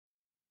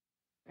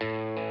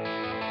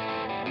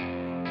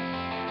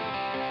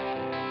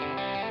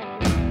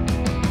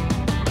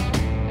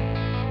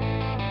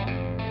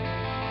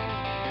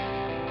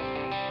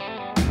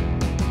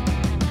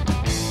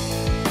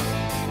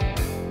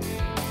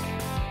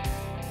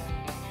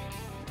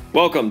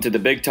Welcome to the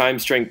Big Time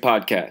Strength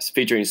Podcast,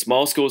 featuring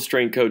small school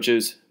strength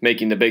coaches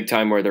making the big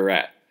time where they're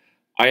at.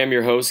 I am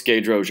your host,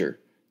 Gage Rozier.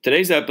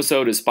 Today's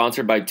episode is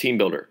sponsored by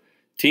TeamBuildr.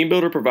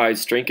 TeamBuildr provides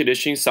strength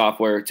conditioning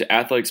software to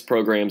athletics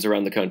programs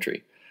around the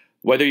country.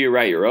 Whether you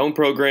write your own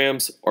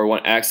programs or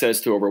want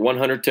access to over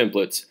 100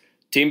 templates,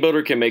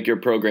 TeamBuildr can make your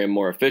program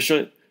more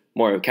efficient,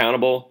 more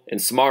accountable,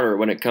 and smarter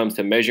when it comes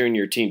to measuring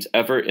your team's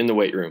effort in the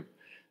weight room.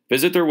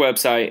 Visit their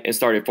website and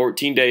start a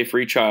 14-day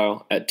free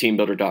trial at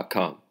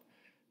teambuildr.com.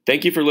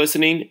 Thank you for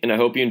listening, and I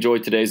hope you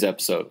enjoyed today's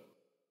episode.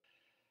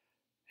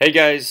 Hey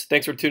guys,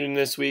 thanks for tuning in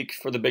this week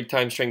for the Big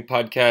Time Strength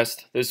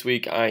Podcast. This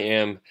week I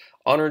am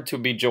honored to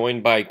be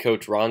joined by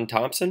Coach Ron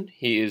Thomson.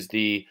 He is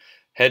the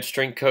head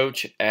strength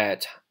coach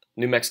at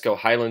New Mexico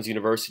Highlands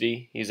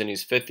University. He's in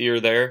his 5th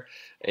year there.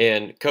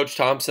 And Coach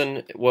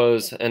Thomson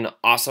was an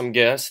awesome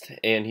guest,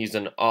 and he's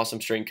an awesome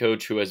strength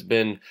coach who has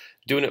been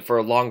doing it for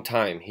a long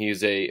time. He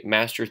is a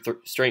master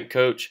strength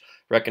coach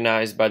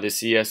recognized by the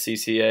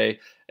CSCCA.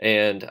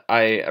 And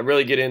I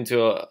really get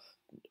into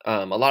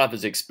a lot of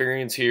his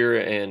experience here,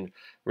 and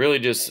really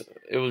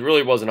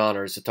it was an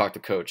honor to talk to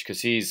Coach because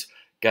he's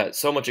got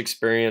so much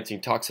experience. He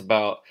talks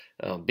about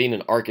being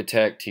an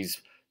architect. He's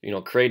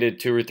created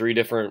 2 or 3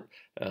 different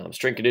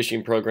strength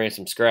conditioning programs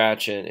from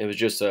scratch, and it was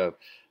just a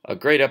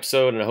great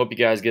episode, and I hope you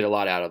guys get a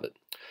lot out of it.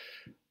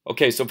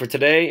 Okay, so for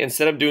today,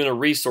 instead of doing a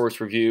resource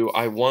review,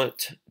 I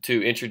want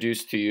to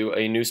introduce to you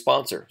a new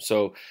sponsor.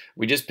 So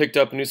we just picked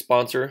up a new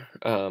sponsor,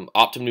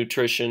 Optimum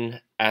Nutrition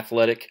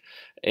Athletic,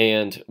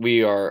 and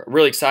we are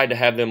really excited to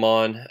have them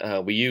on.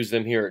 We use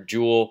them here at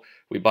Jewel.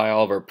 We buy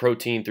all of our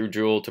protein through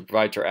Jewel to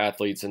provide to our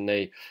athletes, and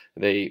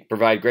they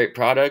provide great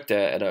product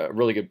at a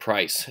really good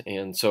price.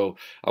 And so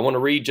I want to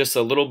read just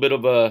a little bit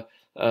of a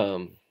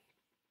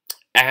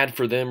ad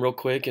for them real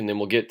quick, and then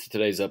we'll get to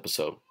today's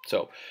episode.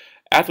 So,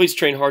 athletes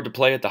train hard to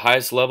play at the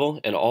highest level,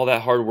 and all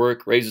that hard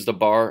work raises the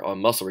bar on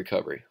muscle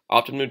recovery.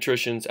 Optimum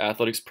Nutrition's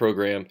athletics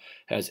program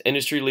has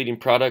industry-leading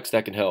products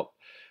that can help.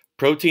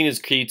 Protein is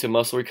key to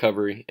muscle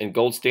recovery, and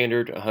Gold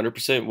Standard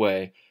 100%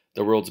 Whey,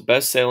 the world's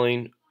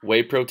best-selling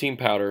whey protein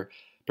powder,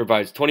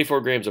 provides 24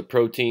 grams of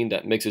protein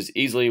that mixes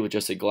easily with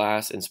just a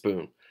glass and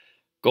spoon.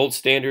 Gold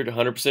Standard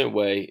 100%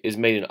 Whey is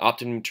made in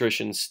Optimum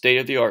Nutrition's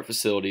state-of-the-art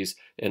facilities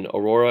in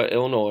Aurora,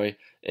 Illinois,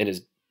 and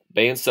is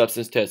banned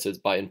substance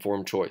tested by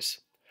Informed Choice.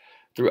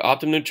 Through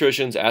Optimum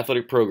Nutrition's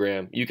athletic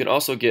program, you can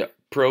also get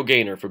Pro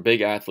Gainer for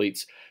big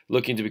athletes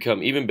looking to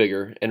become even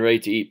bigger and ready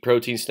to eat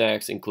protein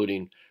snacks,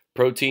 including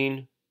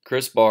protein,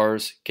 crisp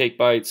bars, cake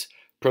bites,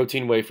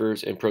 protein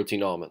wafers, and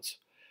protein almonds.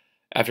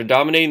 After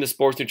dominating the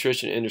sports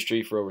nutrition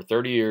industry for over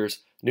 30 years,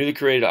 newly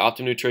created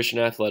Optimum Nutrition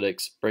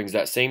Athletics brings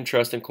that same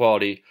trust and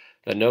quality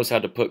that knows how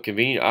to put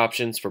convenient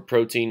options for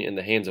protein in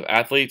the hands of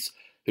athletes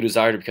who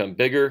desire to become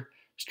bigger,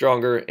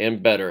 stronger,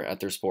 and better at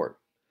their sport.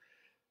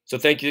 So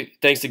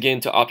thanks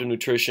again to Optimum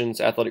Nutrition's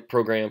athletic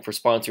program for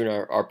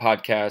sponsoring our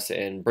podcast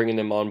and bringing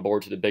them on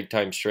board to the Big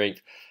Time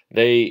Strength.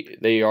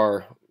 They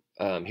are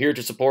here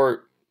to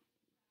support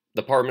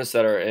departments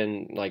that are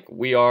in like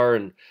we are,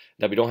 and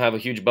that we don't have a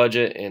huge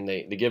budget, and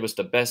they give us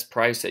the best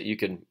price that you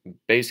can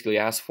basically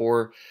ask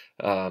for.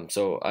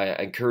 So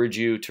I encourage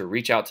you to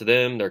reach out to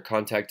them. Their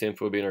contact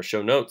info will be in our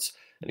show notes.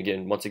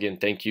 And once again,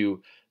 thank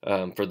you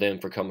for them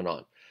for coming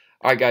on.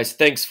 All right, guys,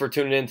 thanks for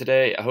tuning in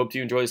today. I hope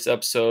you enjoy this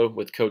episode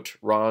with Coach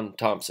Ron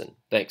Thomson.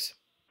 Thanks.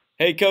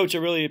 Hey, Coach, I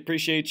really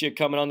appreciate you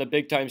coming on the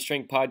Big Time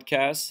Strength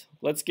Podcast.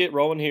 Let's get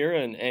rolling here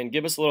and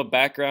give us a little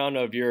background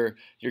of your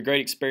great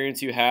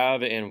experience you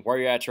have and where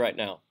you're at right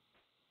now.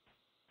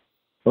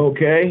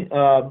 Okay.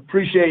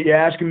 Appreciate you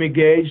asking me,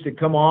 Gage, to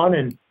come on,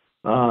 and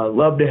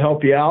love to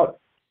help you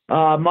out.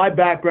 My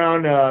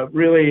background,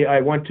 really,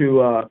 I went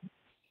to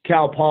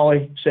Cal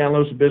Poly, San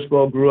Luis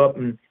Obispo, grew up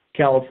in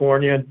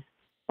California.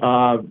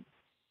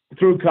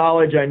 Through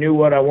college, I knew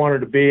what I wanted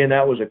to be, and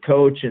that was a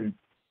coach, and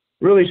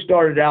really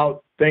started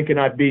out thinking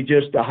I'd be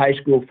just a high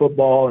school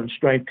football and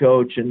strength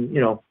coach and,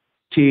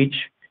 teach.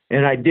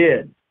 And I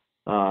did.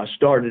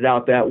 Started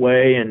out that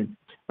way and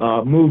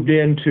moved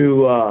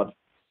into,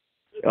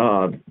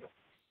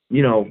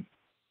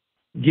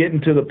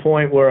 getting to the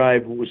point where I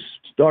was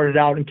started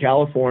out in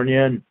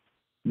California and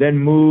then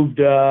moved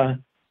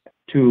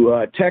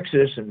to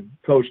Texas and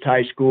coached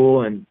high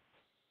school. And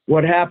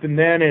what happened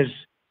then is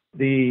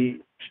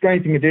the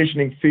strength and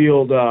conditioning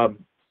field,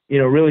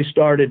 really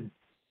started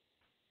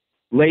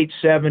late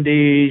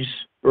 70s,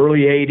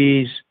 early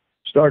 80s,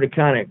 started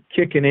kind of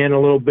kicking in a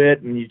little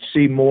bit, and you'd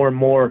see more and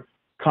more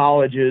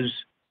colleges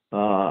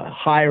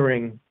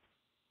hiring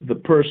the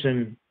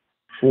person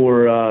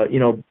for,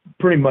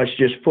 pretty much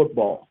just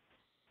football.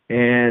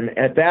 And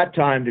at that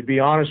time, to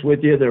be honest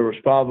with you, there was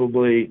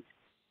probably,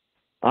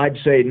 I'd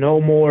say, no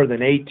more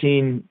than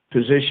 18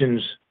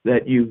 positions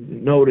that you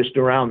noticed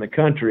around the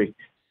country.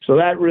 So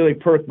that really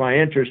perked my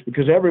interest,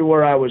 because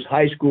everywhere I was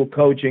high school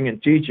coaching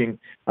and teaching,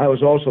 I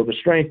was also the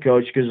strength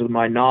coach because of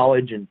my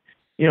knowledge and,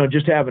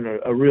 just having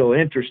a real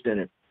interest in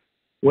it.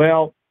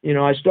 Well,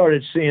 I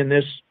started seeing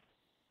this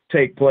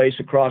take place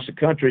across the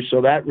country,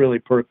 so that really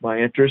perked my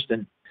interest,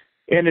 and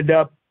ended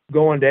up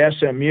going to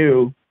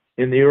SMU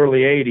in the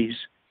early 80s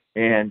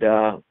and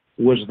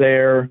was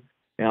there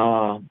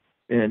and,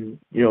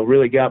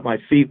 really got my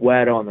feet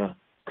wet on the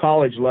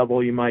college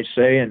level, you might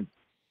say. And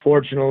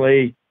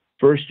fortunately,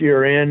 first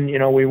year in,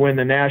 we win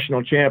the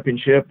national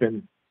championship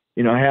and,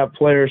 have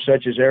players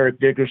such as Eric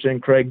Dickerson,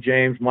 Craig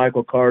James,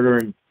 Michael Carter,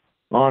 and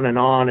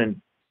on.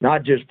 And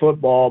not just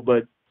football,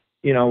 but,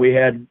 we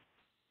had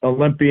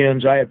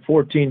Olympians. I had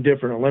 14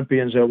 different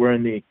Olympians that were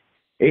in the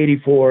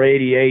 84,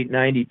 88,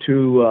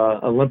 92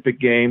 Olympic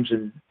Games,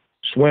 and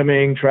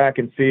swimming, track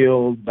and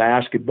field,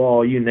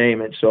 basketball, you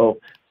name it. So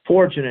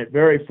fortunate,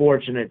 very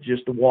fortunate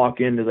just to walk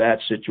into that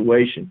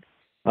situation.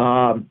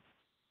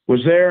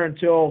 Was there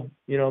until,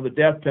 the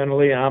death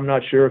penalty. I'm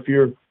not sure if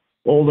you're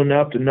old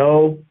enough to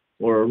know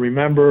or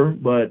remember,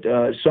 but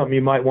it's something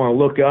you might want to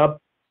look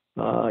up.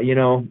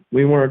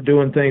 We weren't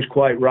doing things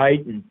quite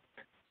right, and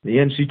the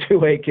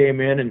NCAA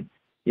came in and,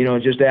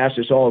 just asked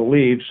us all to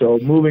leave. So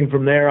moving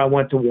from there, I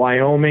went to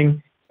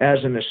Wyoming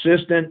as an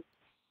assistant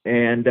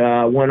and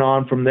went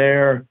on from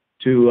there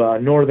to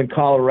Northern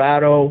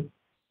Colorado,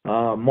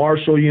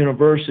 Marshall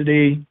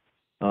University,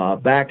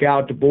 back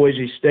out to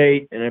Boise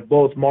State. And at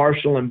both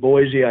Marshall and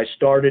Boise, I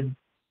started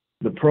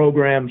the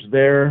programs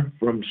there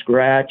from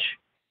scratch.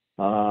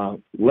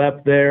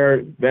 Left there,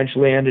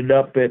 eventually ended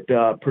up at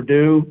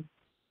Purdue.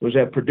 Was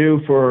at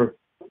Purdue for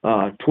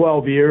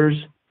 12 years.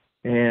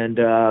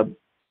 And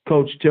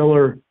Coach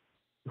Tiller,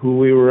 who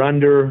we were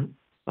under,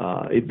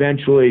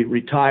 eventually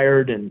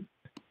retired, and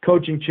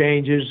coaching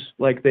changes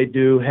like they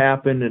do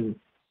happen. And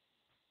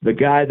the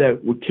guy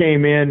that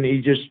came in,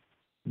 he just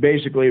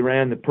basically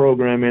ran the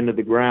program into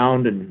the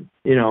ground, and,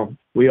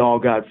 we all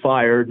got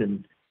fired,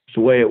 and it's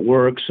the way it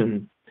works.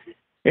 And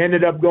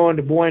ended up going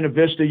to Buena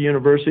Vista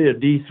University, a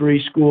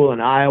D3 school in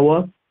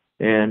Iowa,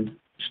 and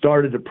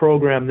started a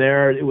program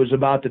there. It was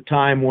about the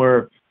time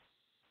where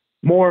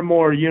more and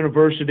more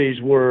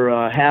universities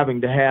were having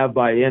to have,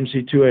 by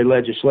NCAA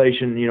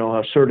legislation,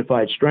 a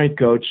certified strength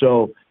coach.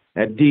 So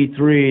at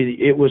D3,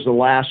 it was the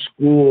last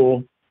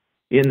school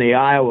in the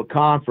Iowa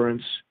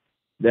conference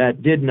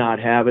that did not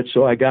have it.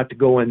 So I got to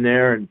go in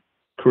there and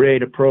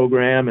create a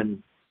program,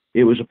 and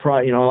it was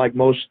like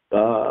most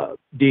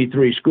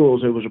D3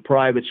 schools, it was a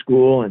private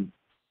school, and,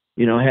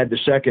 had the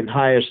second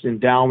highest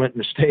endowment in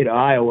the state of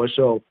Iowa.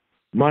 So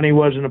money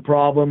wasn't a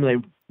problem. They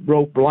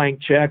wrote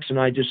blank checks, and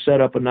I just set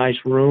up a nice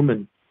room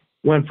and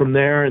went from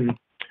there. And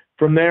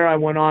from there, I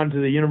went on to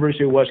the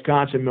University of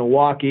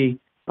Wisconsin-Milwaukee.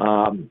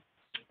 And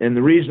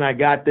the reason I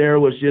got there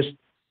was just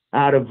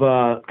out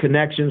of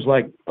connections,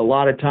 like a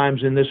lot of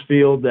times in this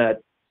field,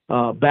 that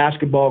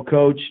basketball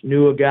coach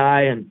knew a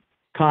guy and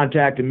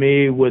contacted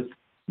me with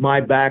my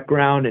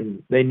background,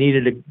 and they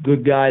needed a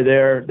good guy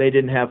there. They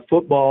didn't have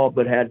football,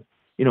 but had,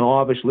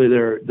 obviously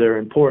their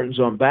importance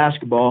on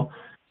basketball.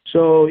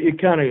 So it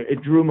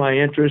drew my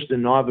interest,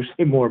 and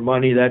obviously more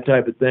money, that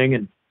type of thing.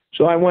 And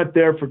so I went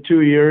there for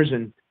 2 years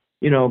and,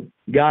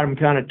 got them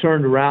kind of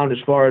turned around as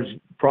far as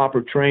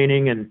proper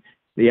training and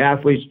the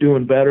athletes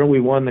doing better. We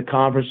won the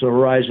Conference of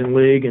Horizon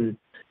League, and,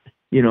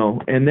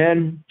 and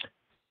then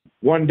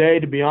one day,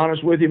 to be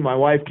honest with you, my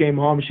wife came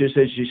home. She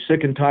said she's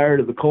sick and tired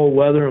of the cold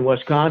weather in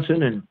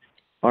Wisconsin, and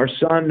our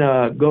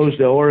son goes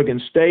to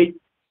Oregon State.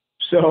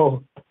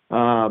 So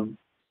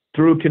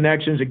through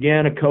connections,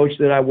 again, a coach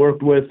that I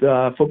worked with,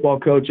 football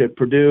coach at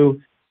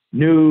Purdue,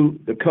 knew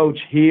the coach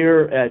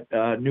here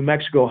at New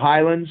Mexico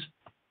Highlands.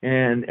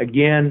 And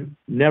again,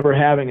 never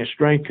having a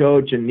strength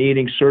coach and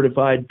needing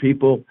certified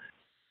people,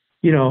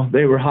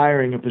 they were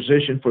hiring a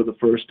position for the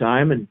first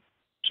time. And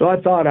so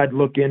I thought I'd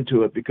look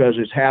into it because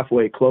it's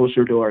halfway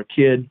closer to our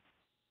kid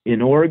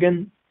in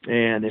Oregon,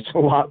 and it's a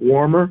lot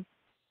warmer.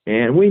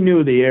 And we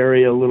knew the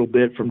area a little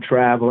bit from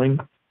traveling.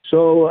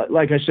 So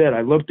like I said,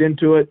 I looked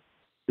into it.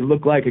 It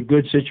looked like a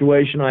good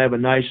situation. I have a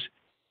nice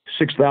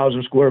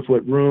 6,000 square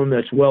foot room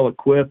that's well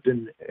equipped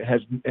and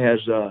has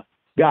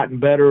gotten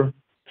better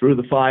through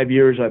the 5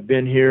 years I've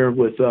been here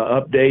with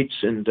updates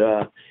and,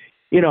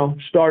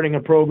 starting a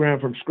program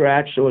from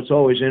scratch. So it's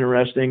always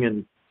interesting.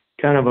 And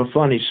kind of a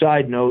funny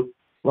side note,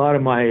 a lot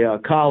of my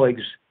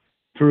colleagues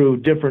through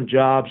different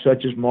jobs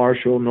such as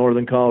Marshall,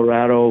 Northern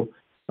Colorado,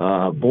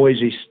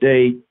 Boise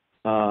State,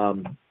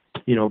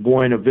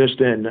 Buena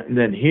Vista, and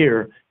then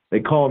here, they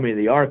call me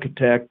the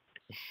architect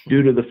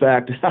due to the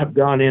fact that I've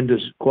gone into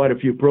quite a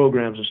few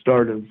programs and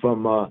started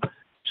from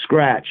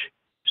scratch.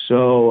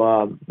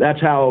 So that's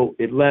how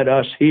it led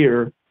us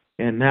here,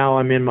 and now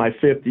I'm in my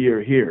 5th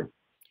year here.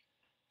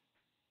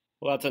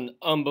 Well, that's an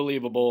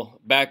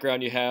unbelievable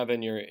background you have,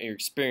 and your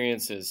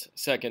experience is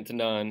second to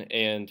none.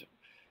 And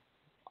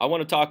I want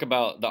to talk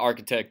about the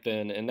architect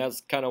then, and that's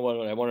kind of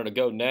what I wanted to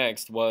go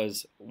next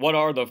was, what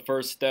are the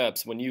first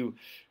steps when you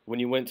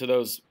went to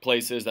those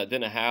places that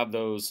didn't have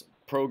those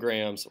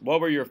programs? What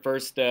were your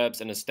first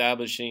steps in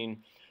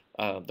establishing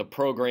the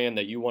program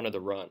that you wanted to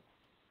run?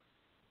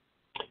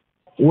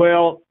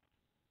 Well,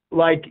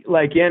 like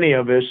any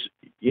of us,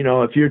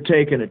 if you're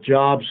taking a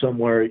job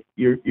somewhere,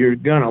 you're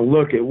going to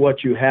look at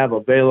what you have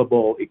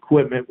available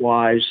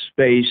equipment-wise,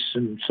 space,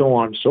 and so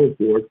on and so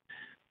forth.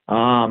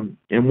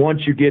 And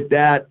once you get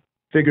that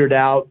figured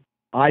out,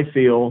 I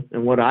feel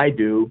and what I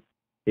do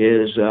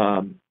is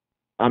I'm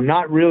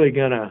not really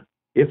going to,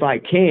 if I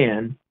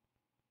can,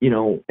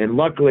 and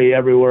luckily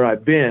everywhere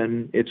I've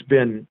been, it's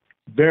been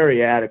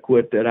very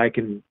adequate that I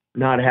can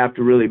not have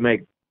to really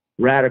make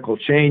radical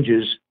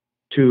changes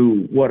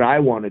to what I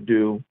want to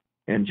do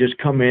and just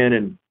come in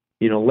and,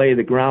 lay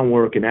the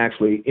groundwork and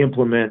actually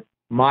implement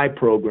my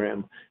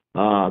program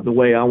the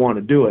way I want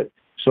to do it.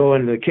 So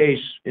in the case,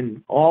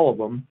 in all of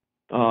them,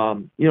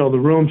 the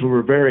rooms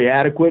were very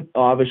adequate,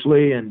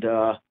 obviously. And,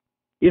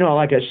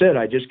 like I said,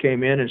 I just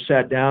came in and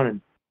sat down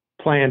and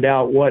planned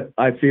out what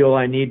I feel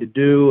I need to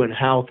do and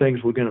how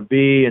things were going to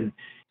be. And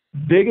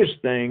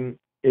biggest thing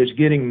is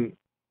getting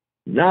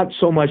not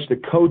so much the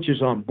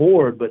coaches on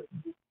board, but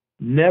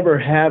never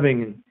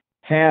having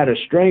had a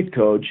strength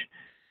coach,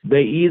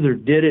 they either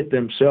did it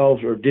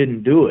themselves or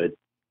didn't do it.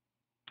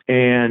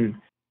 And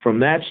from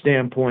that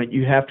standpoint,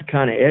 you have to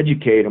kind of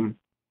educate them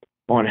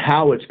on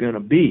how it's going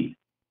to be,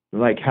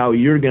 like how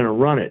you're going to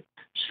run it.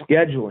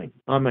 Scheduling.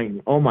 I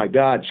mean, oh my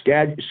God,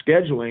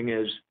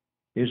 scheduling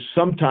is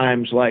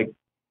sometimes like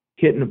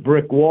hitting a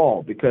brick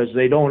wall because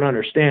they don't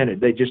understand it.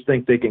 They just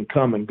think they can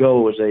come and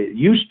go as they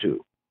used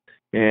to.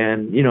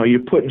 And, you're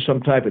putting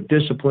some type of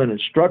discipline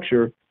and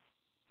structure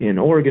and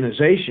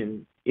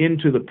organization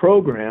into the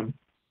program.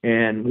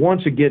 And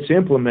once it gets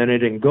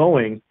implemented and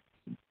going,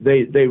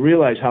 they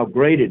realize how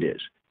great it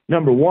is.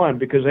 Number one,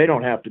 because they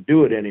don't have to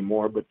do it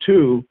anymore. But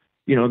two,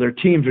 their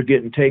teams are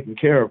getting taken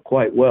care of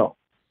quite well,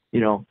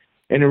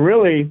 And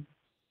really,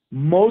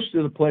 most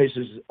of the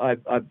places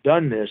I've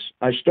done this,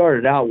 I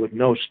started out with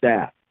no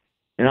staff.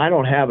 And I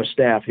don't have a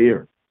staff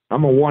here.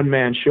 I'm a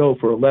one-man show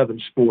for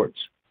 11 sports.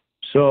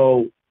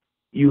 So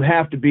you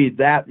have to be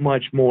that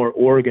much more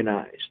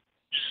organized,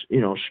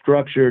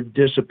 structured,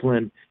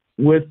 disciplined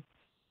with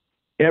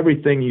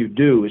everything you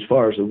do as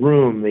far as the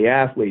room, the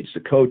athletes, the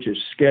coaches,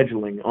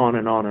 scheduling, on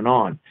and on and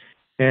on.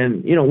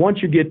 And,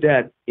 once you get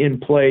that in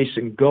place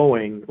and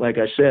going, like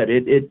I said,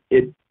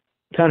 it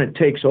kind of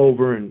takes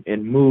over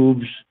and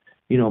moves,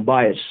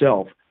 by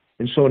itself.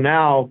 And so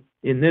now,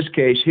 in this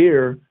case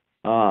here,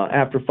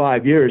 after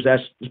 5 years,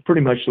 that's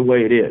pretty much the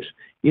way it is.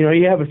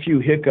 You have a few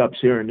hiccups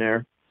here and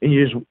there, and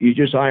you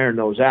just iron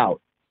those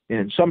out.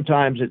 And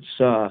sometimes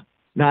it's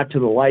not to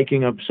the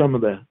liking of some of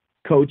the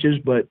coaches,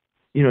 but,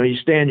 you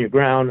stand your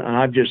ground. And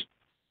I've just,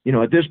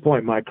 at this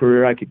point in my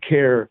career, I could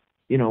care,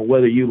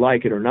 whether you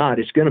like it or not.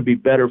 It's going to be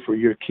better for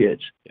your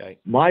kids. Okay.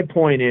 My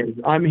point is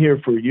I'm here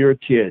for your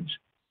kids,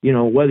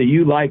 whether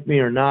you like me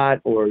or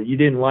not, or you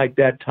didn't like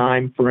that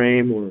time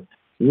frame or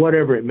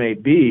whatever it may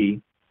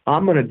be.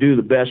 I'm going to do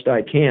the best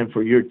I can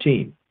for your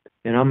team,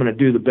 and I'm going to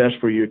do the best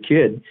for your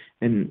kid.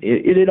 And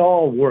it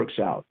all works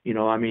out.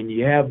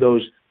 You have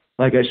those,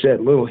 like I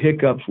said, little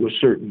hiccups with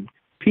certain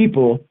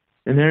people,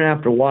 and then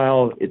after a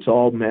while, it's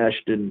all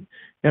meshed, and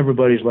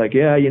everybody's like,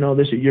 yeah,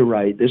 you're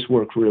right. This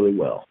works really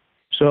well.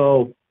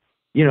 So,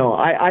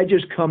 I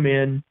just come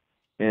in,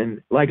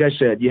 and like I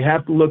said, you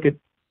have to look at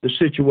the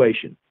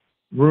situation,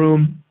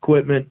 room,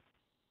 equipment,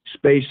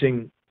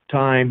 spacing,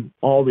 time,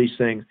 all these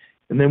things.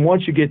 And then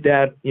once you get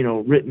that,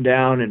 written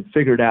down and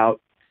figured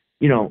out,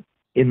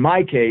 in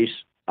my case,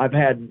 I've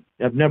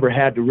never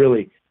had to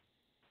really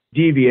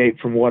deviate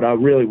from what I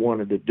really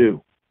wanted to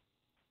do.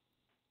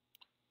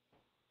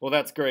 Well,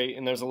 that's great.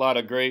 And there's a lot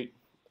of great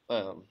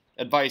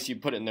advice you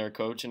put in there,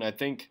 Coach. And I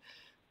think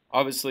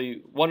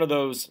obviously one of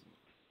those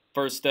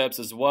first steps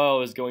as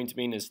well is going to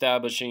mean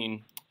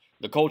establishing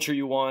the culture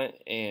you want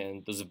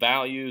and those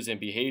values and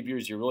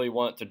behaviors you really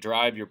want to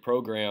drive your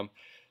program.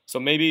 So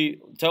maybe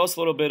tell us a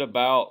little bit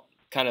about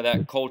kind of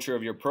that culture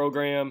of your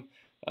program,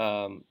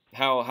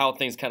 how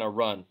things kind of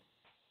run.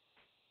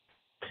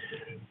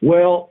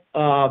 Well,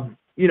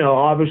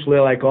 obviously,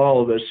 like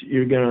all of us,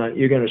 you're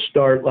gonna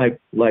start like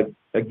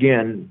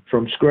again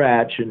from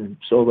scratch, and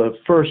so the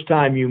first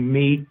time you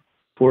meet,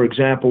 for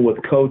example, with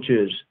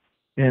coaches,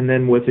 and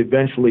then with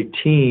eventually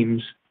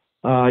teams,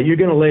 you're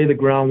gonna lay the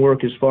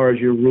groundwork as far as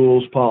your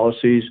rules,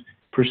 policies,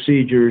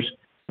 procedures,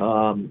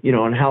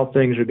 and how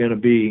things are gonna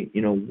be,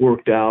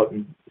 worked out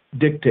and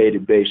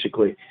dictated,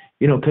 basically.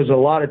 Because a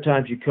lot of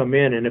times you come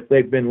in, and if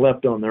they've been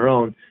left on their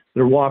own,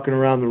 they're walking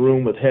around the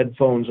room with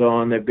headphones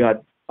on. They've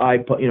got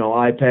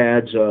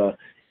iPads,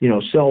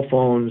 cell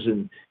phones,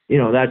 and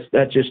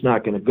that's just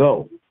not going to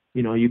go.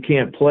 You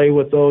can't play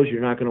with those.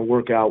 You're not going to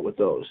work out with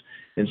those.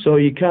 And so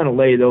you kind of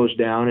lay those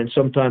down. And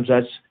sometimes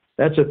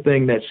that's a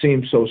thing that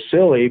seems so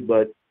silly,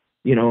 but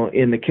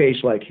in the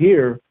case like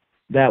here,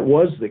 that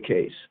was the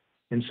case.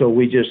 And so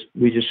we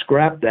just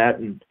scrapped that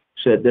and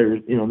said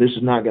this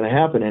is not going to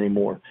happen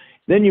anymore.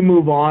 Then you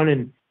move on,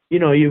 and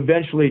you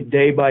eventually,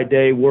 day by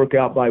day,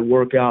 workout by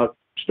workout,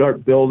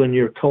 start building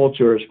your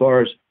culture as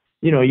far as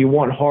you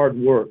want hard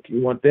work.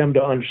 You want them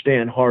to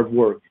understand hard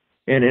work.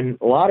 And in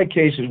a lot of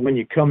cases, when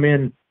you come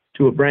in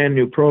to a brand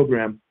new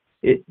program,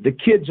 the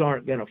kids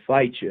aren't going to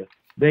fight you.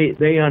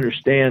 They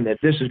understand that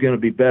this is going to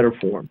be better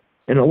for them.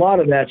 And a lot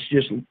of that's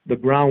just the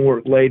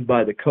groundwork laid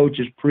by the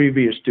coaches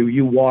previous to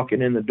you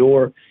walking in the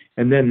door,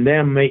 and then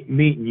them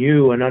meeting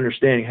you and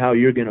understanding how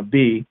you're going to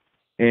be.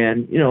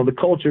 And, the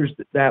culture's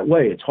that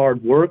way. It's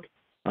hard work.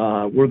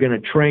 We're going to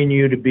train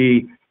you to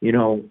be,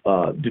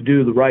 to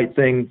do the right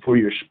thing for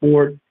your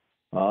sport,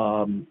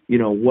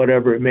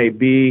 whatever it may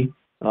be.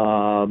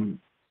 We're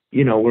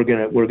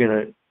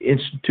going to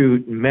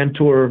institute and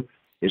mentor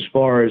as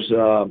far as,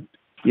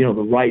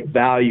 the right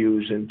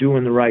values and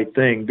doing the right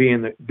thing,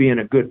 being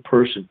a good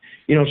person.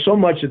 So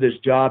much of this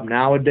job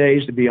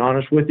nowadays, to be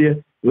honest with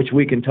you, which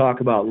we can talk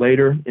about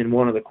later in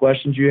one of the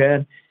questions you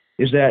had,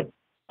 is that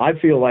I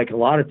feel like a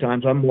lot of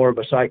times I'm more of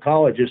a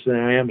psychologist than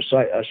I am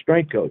a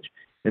strength coach.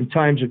 And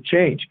times have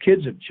changed.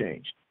 Kids have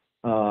changed.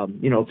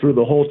 Through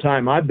the whole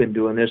time I've been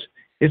doing this,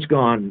 it's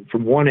gone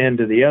from one end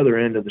to the other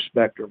end of the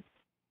spectrum.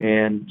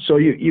 And so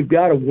you've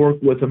got to work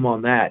with them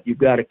on that. You've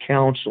got to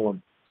counsel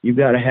them. You've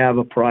got to have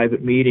a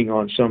private meeting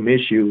on some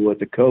issue with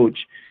the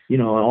coach,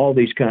 and all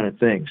these kind of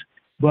things.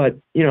 But,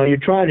 you're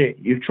trying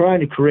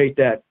to create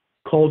that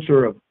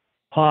culture of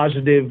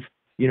positive,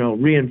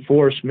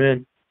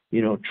 reinforcement,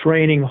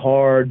 training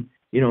hard,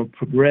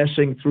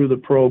 progressing through the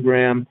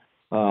program,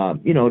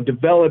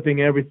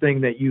 developing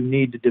everything that you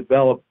need to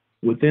develop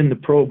within the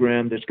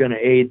program that's going to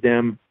aid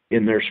them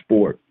in their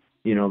sport.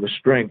 The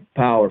strength,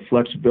 power,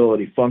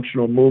 flexibility,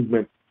 functional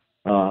movement,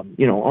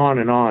 on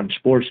and on.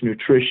 Sports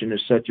nutrition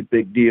is such a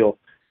big deal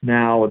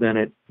now than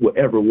it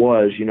ever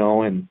was,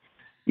 and,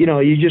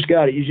 you just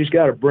got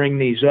to bring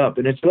these up,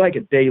 and it's like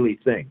a daily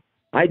thing.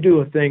 I do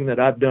a thing that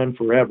I've done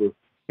forever,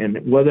 and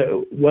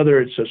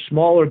whether it's a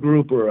smaller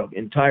group or an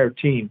entire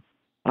team,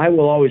 I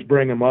will always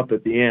bring them up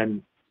at the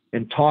end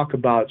and talk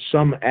about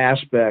some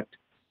aspect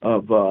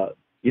of,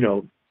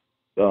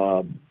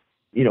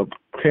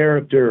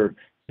 character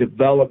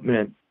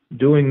development,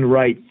 doing the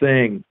right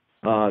thing,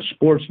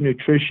 sports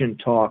nutrition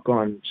talk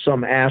on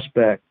some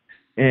aspect,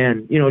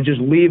 and,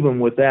 just leave them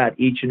with that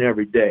each and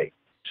every day,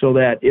 so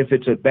that if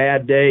it's a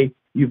bad day,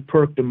 you've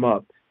perked them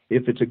up.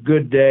 If it's a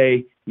good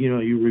day,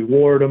 you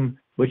reward them,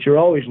 but you're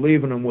always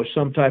leaving them with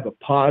some type of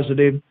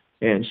positive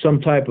and some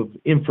type of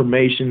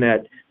information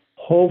that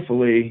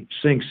hopefully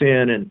sinks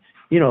in. And,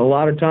 a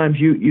lot of times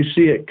you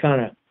see it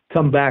kind of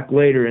come back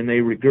later and they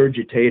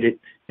regurgitate it,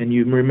 and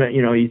you remember,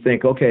 you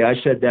think, okay, I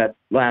said that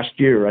last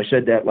year, I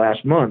said that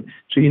last month.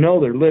 So,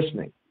 they're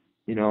listening,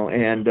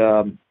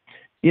 and,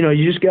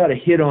 you just got to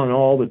hit on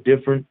all the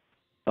different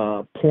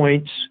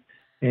points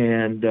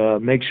and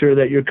make sure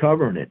that you're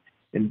covering it.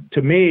 And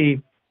to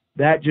me,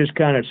 that just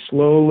kind of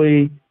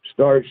slowly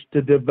starts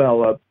to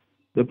develop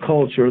the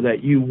culture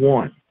that you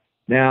want.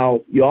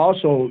 Now, you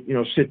also,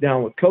 sit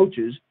down with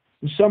coaches,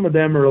 and some of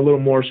them are a little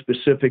more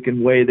specific in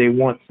the way they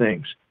want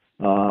things.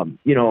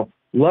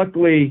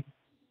 Luckily,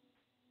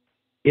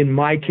 in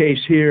my case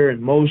here,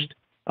 and most,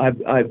 I've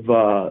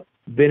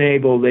been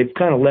able, they've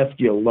kind of left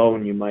you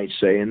alone, you might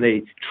say, and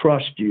they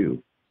trust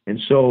you. And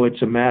so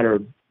it's a matter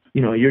of,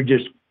 you're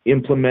just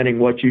implementing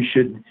what you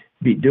should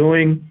be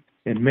doing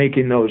and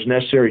making those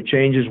necessary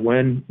changes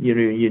when,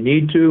 you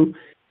need to.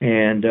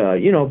 And,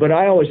 but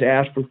I always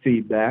ask for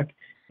feedback,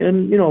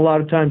 and, a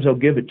lot of times they'll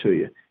give it to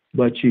you.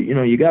 But,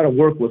 you got to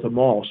work with them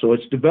all. So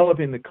it's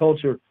developing the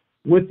culture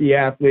with the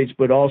athletes,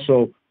 but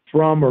also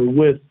from or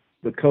with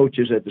the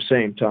coaches at the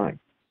same time.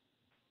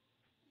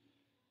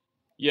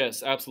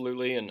 Yes,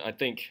 absolutely. And I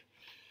think,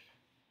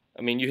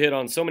 you hit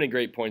on so many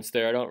great points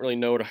there. I don't really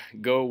know where to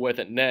go with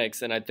it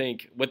next. And I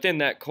think within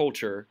that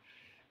culture,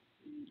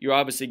 you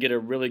obviously get a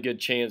really good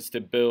chance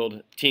to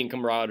build team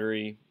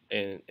camaraderie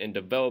and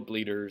develop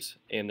leaders.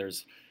 And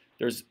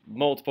there's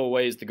multiple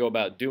ways to go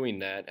about doing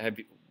that.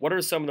 What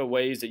are some of the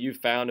ways that you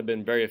found have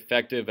been very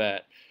effective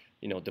at,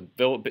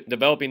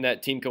 developing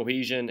that team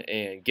cohesion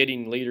and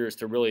getting leaders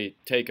to really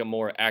take a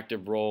more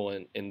active role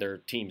in their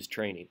team's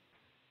training?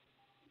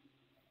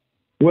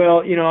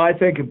 Well, I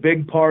think a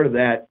big part of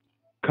that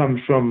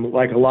comes from,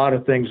 like, a lot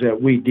of things that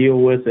we deal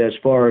with as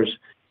far as,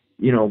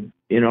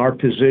 in our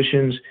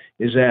positions,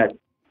 is that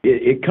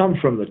it comes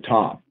from the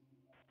top.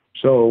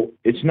 So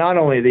it's not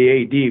only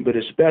the AD, but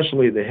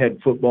especially the head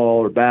football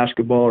or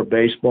basketball or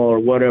baseball or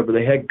whatever,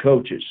 the head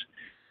coaches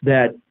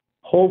that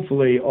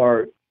hopefully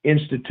are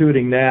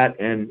instituting that,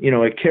 and,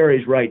 it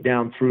carries right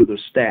down through the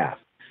staff.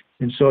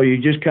 And so you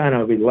just kind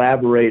of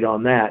elaborate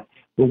on that.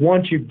 But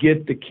once you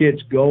get the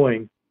kids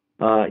going,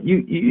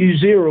 you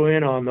zero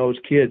in on those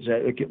kids,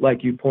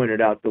 like you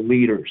pointed out, the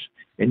leaders,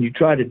 and you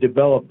try to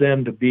develop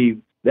them to be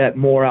that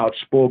more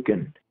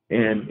outspoken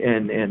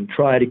and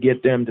try to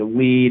get them to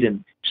lead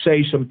and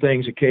say some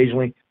things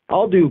occasionally.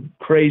 I'll do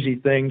crazy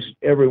things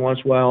every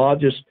once in a while. I'll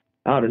just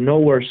out of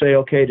nowhere say,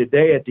 okay,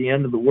 today at the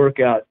end of the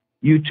workout,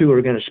 you two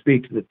are going to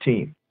speak to the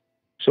team.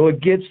 So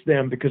it gets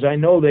them, because I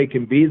know they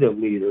can be the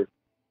leader,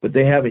 but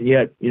they haven't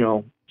yet,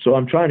 so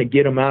I'm trying to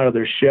get them out of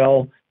their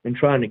shell and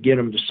trying to get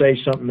them to say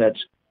something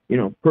that's,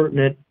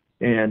 pertinent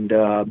and,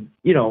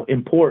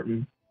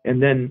 important.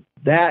 And then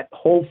that,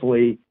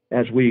 hopefully,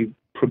 as we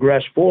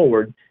progress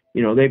forward,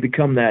 they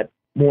become that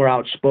more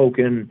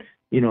outspoken,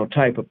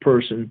 type of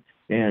person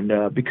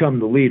and become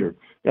the leader.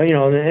 And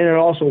it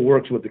also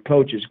works with the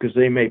coaches, because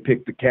they may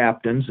pick the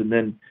captains, and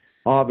then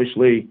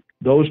obviously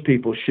those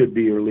people should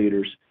be your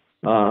leaders.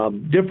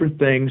 Different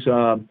things,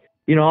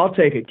 I'll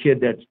take a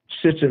kid that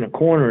sits in a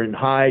corner and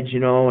hides,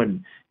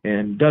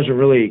 and doesn't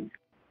really,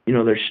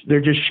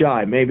 they're just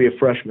shy, maybe a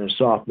freshman, a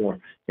sophomore,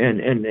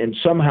 and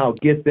somehow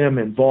get them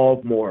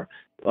involved more.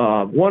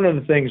 One of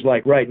the things,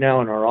 like right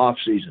now in our off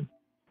season,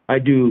 I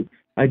do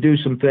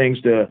some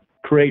things to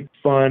create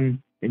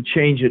fun and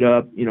change it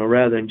up,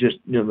 rather than just,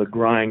 the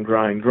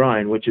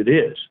grind, which it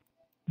is.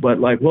 But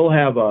like we'll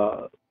have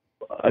a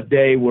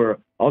day where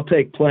I'll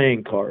take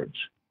playing cards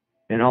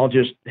and I'll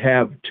just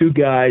have two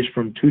guys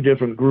from two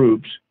different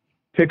groups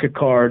pick a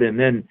card, and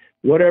then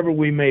whatever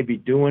we may be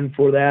doing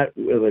for that,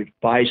 whether it's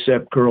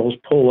bicep curls,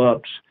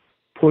 pull-ups,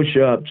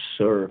 push-ups,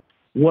 or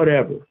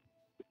whatever,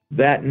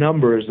 that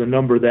number is the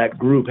number that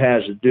group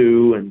has to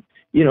do. And,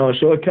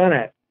 so it kind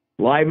of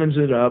livens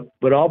it up,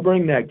 but I'll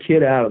bring that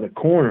kid out of the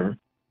corner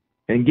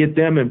and get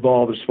them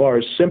involved as far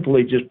as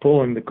simply just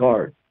pulling the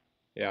card.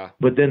 Yeah.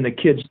 But then the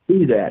kids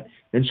see that.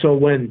 And so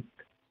when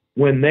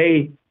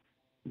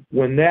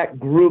that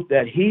group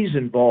that he's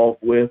involved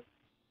with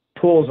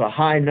pulls a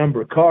high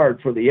number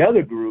card for the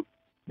other group,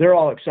 they're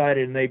all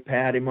excited and they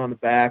pat him on the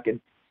back, and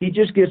he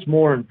just gets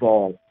more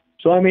involved.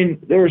 So,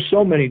 there are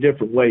so many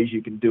different ways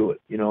you can do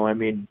it.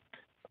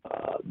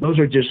 Those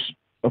are just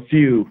a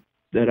few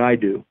that I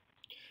do.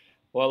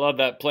 Well, I love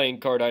that playing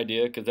card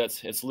idea, because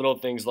it's little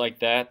things like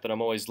that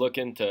I'm always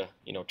looking to,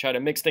 try to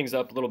mix things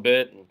up a little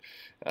bit.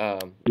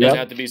 And it doesn't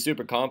have to be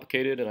super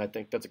complicated, and I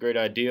think that's a great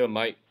idea.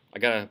 I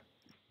got a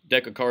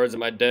deck of cards at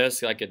my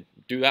desk. I could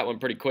do that one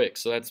pretty quick,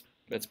 so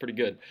that's pretty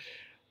good.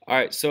 All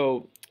right,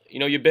 so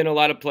you've been a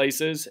lot of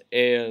places,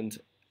 and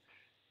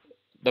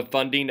the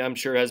funding, I'm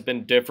sure, has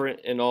been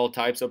different in all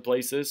types of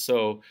places.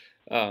 So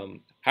how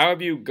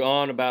have you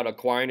gone about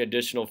acquiring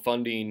additional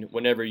funding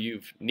whenever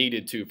you've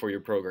needed to for your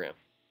program?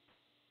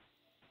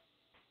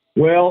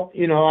 Well,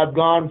 I've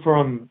gone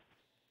from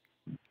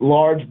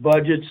large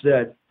budgets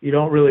that you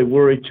don't really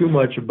worry too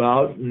much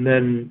about, and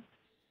then,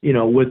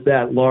 with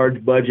that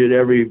large budget,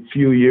 every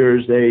few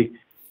years they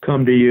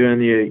come to you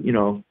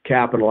and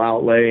capital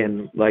outlay,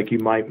 and like you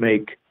might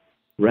make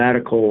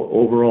radical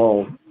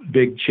overall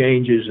big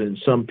changes in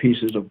some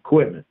pieces of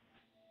equipment,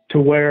 to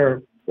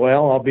where,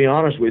 well, I'll be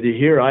honest with you,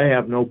 here I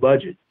have no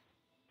budget.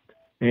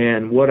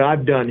 And what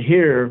I've done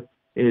here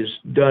is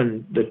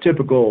done the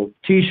typical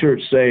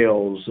T-shirt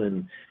sales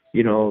and,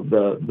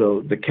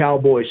 the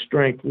Cowboy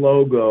Strength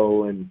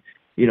logo, and,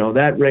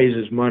 that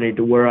raises money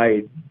to where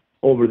I,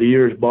 over the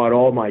years, bought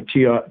all my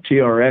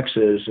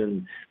TRXs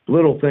and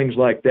little things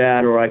like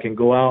that, or I can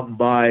go out and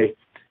buy,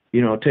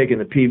 taking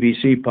the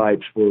PVC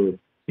pipes for,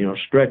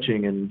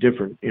 stretching and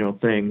different,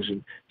 things.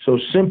 And so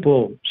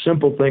simple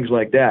things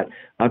like that.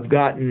 I've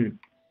gotten,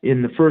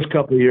 in the first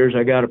couple of years,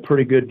 I got a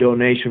pretty good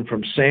donation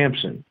from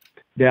Thomson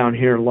down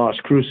here in Las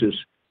Cruces,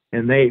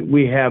 and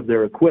we have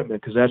their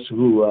equipment, because that's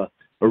who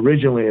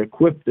originally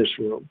equipped this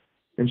room.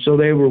 And so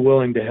they were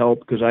willing to help,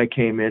 because I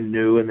came in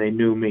new and they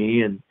knew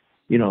me, and,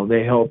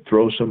 they helped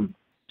throw some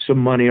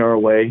money our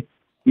way.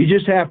 You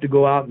just have to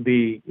go out and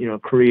be,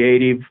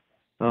 creative.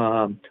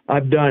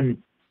 I've done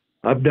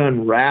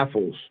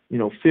raffles,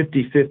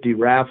 50-50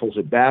 raffles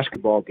at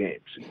basketball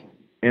games,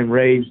 and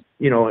raised,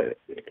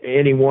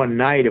 any one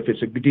night, if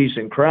it's a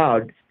decent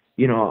crowd,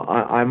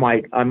 I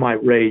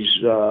might raise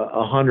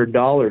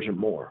 $100 or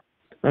more.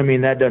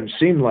 That doesn't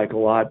seem like a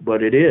lot,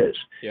 but it is.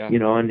 Yeah.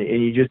 And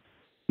you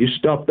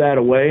stuff that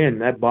away,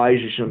 and that buys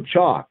you some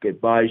chalk.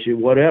 It buys you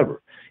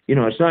whatever.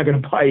 It's not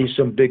going to buy you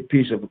some big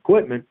piece of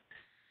equipment.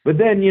 But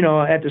then,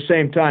 at the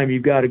same time,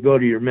 you've got to go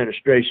to your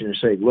administration and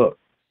say, look,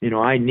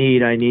 I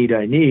need.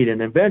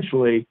 And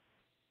eventually,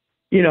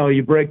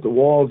 you break the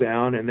wall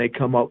down and they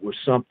come up with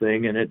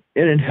something, and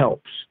it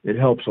helps. It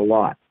helps a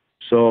lot.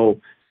 So,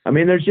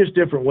 there's just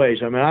different ways.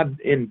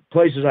 In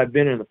places I've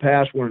been in the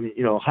past where,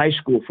 high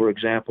school, for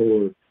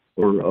example,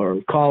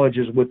 or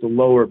colleges with the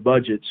lower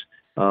budgets,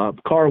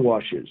 car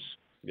washes,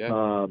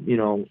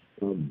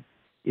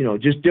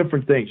 just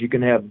different things. You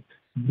can have,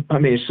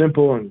 as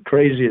simple and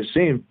crazy as it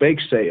seems, bake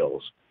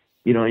sales,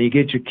 and you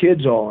get your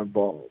kids all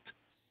involved,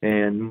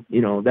 and,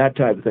 that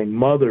type of thing,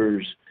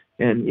 mothers,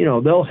 and,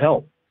 they'll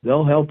help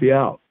you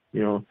out.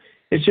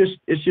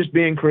 It's just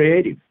being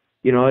creative.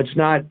 It's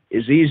not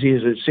as easy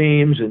as it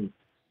seems, and,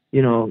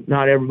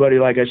 not everybody,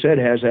 like I said,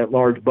 has that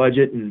large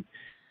budget, and,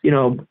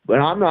 but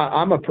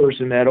I'm a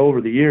person that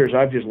over the years,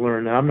 I've just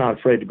learned that I'm not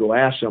afraid to go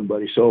ask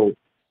somebody. So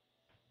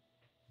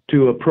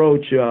to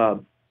approach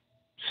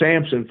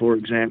Thomson, for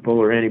example,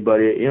 or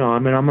anybody,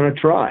 I'm going to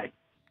try.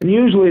 And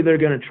usually they're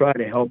going to try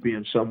to help you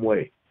in some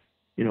way,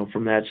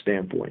 from that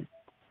standpoint.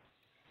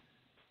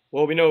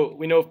 Well, we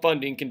know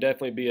funding can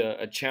definitely be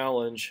a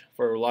challenge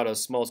for a lot of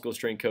small school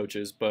strength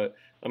coaches, but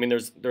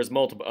there's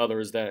multiple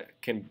others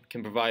that can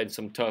provide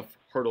some tough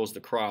hurdles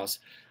to cross.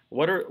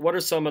 What are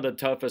some of the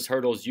toughest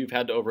hurdles you've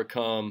had to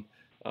overcome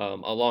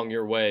along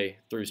your way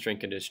through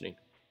strength conditioning?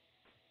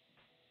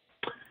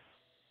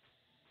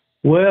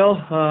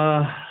 Well,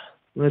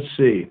 let's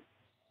see.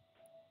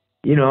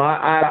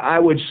 I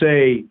would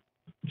say,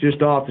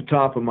 just off the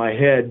top of my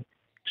head,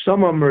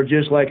 some of them are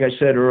just like I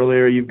said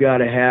earlier. You're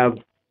going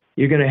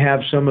to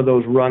have some of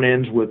those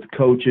run-ins with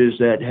coaches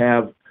that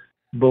have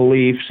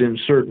beliefs in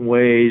certain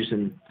ways.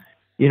 And,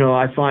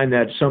 I find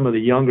that some of the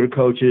younger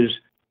coaches,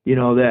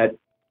 that,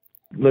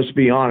 let's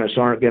be honest,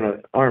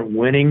 aren't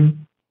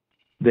winning.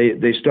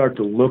 They start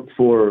to look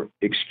for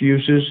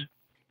excuses,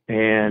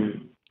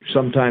 and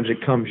sometimes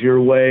it comes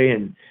your way.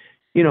 And,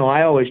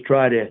 I always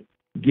try to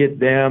get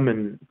them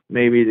and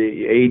maybe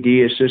the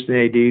AD,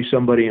 assistant AD,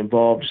 somebody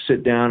involved to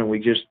sit down and we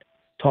just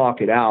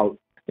talk it out.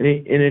 And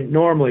it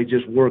normally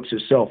just works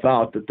itself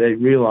out that they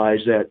realize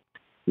that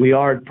we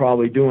are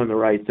probably doing the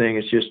right thing.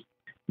 It's just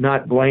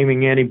not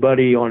blaming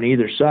anybody on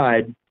either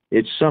side.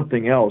 It's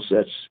something else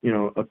that's,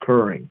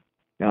 occurring.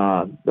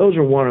 Those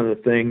are one of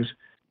the things.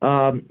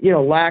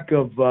 Lack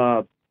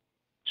of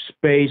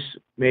space,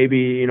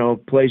 maybe,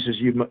 places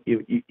you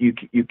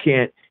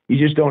can't, you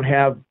just don't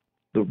have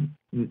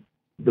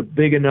the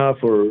big enough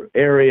or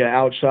area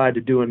outside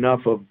to do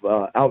enough of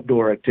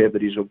outdoor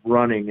activities of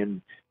running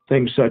and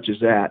things such as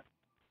that.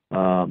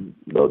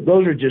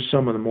 Those are just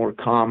some of the more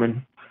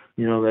common,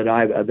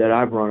 that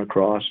I've run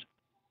across.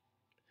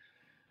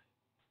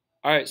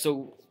 All right,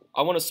 so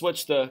I want to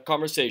switch the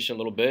conversation a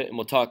little bit, and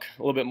we'll talk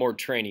a little bit more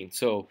training.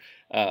 So,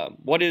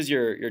 what is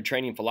your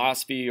training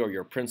philosophy or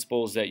your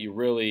principles that you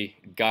really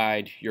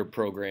guide your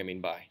programming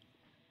by?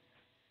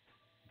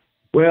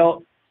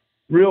 Well,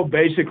 real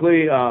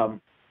basically,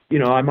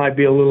 I might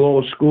be a little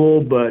old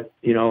school, but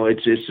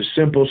it's the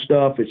simple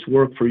stuff. It's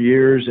worked for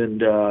years,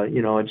 and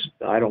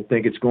I don't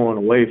think it's going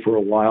away for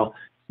a while.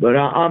 But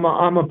I'm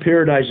a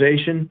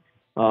periodization,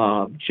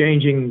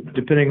 changing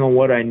depending on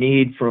what I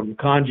need, from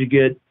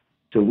conjugate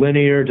to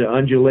linear to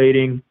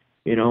undulating.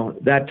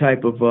 That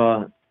type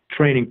of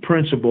training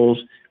principles,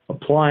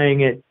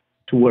 applying it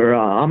to where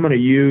I'm going to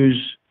use.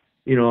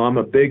 I'm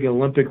a big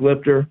Olympic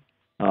lifter.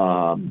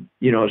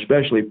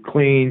 Especially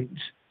cleans.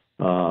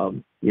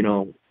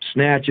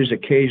 Snatches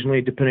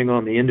occasionally, depending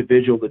on the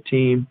individual, the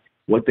team,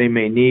 what they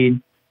may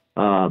need.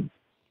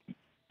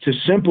 To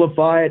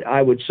simplify it,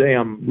 I would say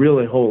I'm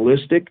really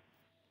holistic.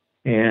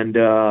 And,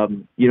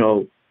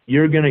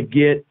 you're going to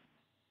get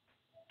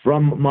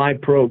from my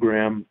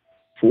program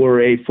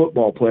for a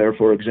football player,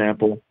 for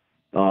example,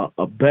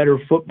 a better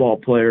football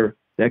player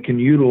that can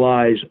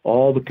utilize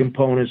all the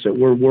components that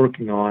we're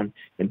working on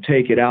and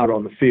take it out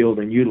on the field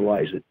and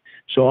utilize it.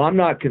 So I'm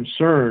not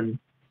concerned,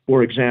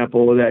 for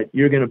example, that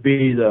you're going to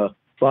be the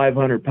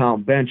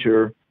 500-pound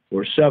bencher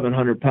or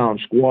 700-pound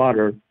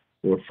squatter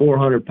or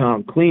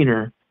 400-pound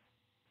cleaner.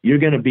 You're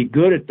going to be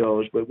good at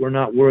those, but we're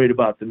not worried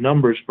about the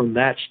numbers from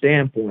that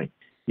standpoint.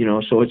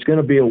 So it's going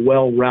to be a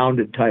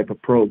well-rounded type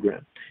of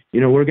program.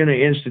 We're going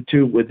to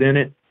institute within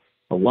it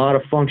a lot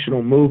of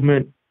functional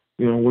movement.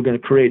 We're going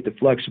to create the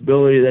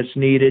flexibility that's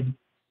needed,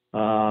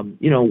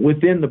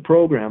 within the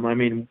program. I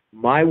mean,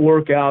 my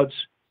workouts,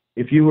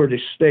 if you were to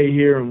stay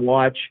here and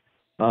watch,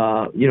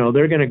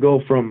 they're going to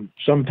go from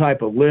some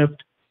type of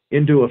lift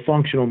into a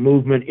functional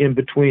movement in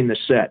between the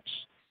sets.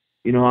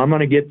 I'm going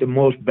to get the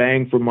most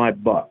bang for my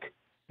buck,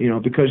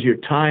 because your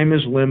time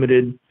is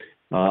limited.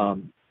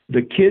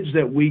 The kids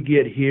that we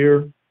get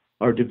here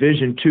are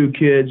Division II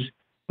kids,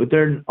 but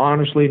they're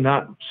honestly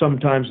not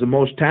sometimes the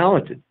most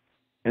talented.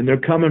 And they're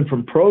coming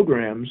from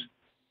programs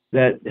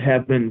that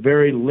have been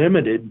very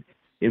limited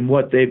in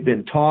what they've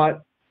been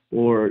taught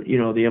or,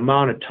 the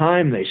amount of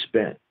time they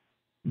spent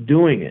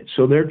doing it.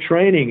 So their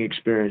training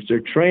experience, their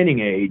training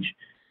age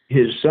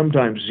is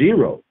sometimes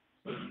zero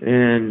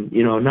and,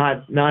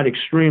 not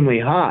extremely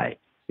high.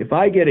 If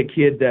I get a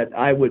kid that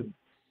I would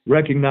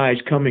recognize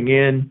coming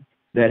in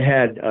that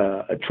had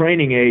a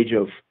training age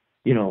of,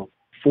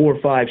 4,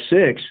 5,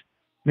 6,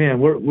 man,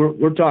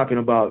 we're talking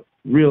about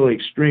really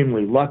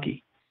extremely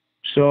lucky.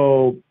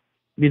 So,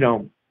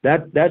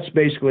 that's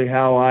basically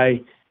how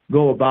I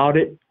go about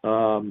it.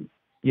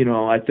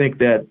 I think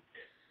that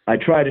I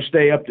try to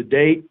stay up to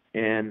date,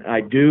 and I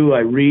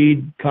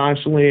read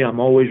constantly. I'm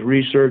always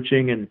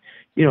researching and,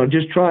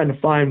 just trying to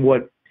find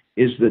what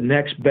is the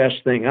next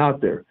best thing out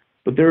there.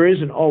 But there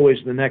isn't always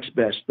the next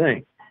best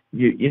thing.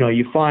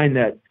 You find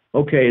that,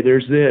 okay,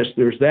 there's this,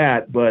 there's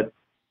that, but,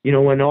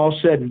 when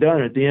all's said and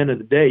done, at the end of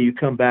the day, you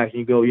come back and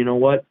you go, you know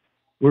what,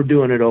 we're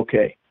doing it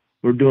okay.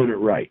 We're doing it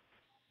right.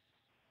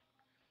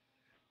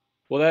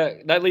 Well,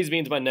 that leads me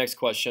into my next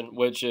question,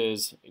 which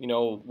is,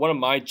 one of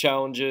my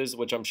challenges,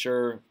 which I'm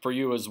sure for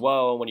you as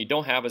well, when you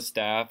don't have a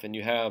staff and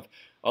you have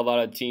a lot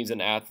of teams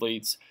and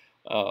athletes,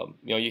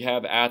 you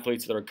have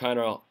athletes that are kind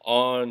of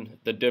on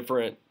the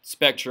different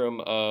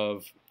spectrum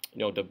of,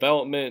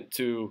 development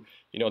to,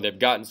 they've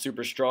gotten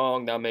super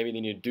strong. Now maybe they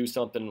need to do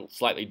something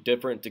slightly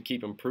different to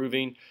keep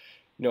improving.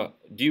 Do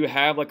you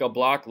have like a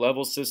block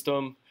level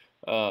system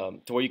to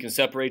where you can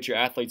separate your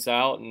athletes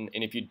out? And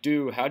if you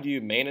do, how do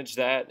you manage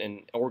that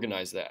and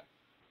organize that?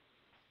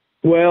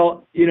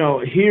 Well,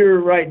 here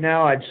right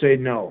now, I'd say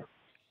no,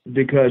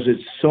 because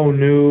it's so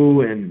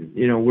new and,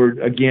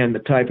 we're, again, the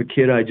type of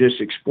kid I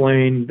just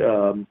explained.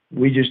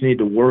 We just need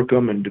to work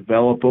them and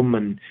develop them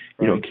and,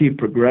 keep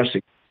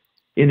progressing.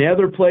 In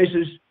other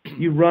places,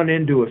 you run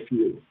into a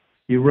few.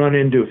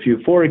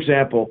 For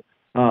example,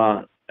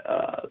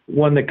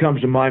 one that comes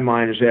to my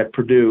mind is at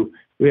Purdue.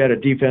 We had a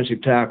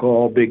defensive tackle,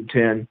 all Big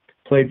Ten,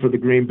 played for the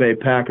Green Bay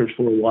Packers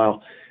for a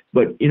while.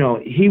 But,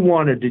 he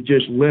wanted to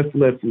just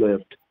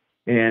lift.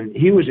 And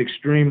he was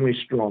extremely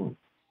strong.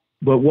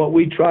 But what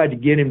we tried to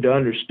get him to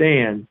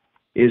understand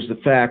is the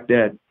fact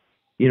that,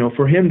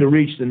 for him to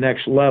reach the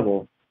next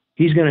level,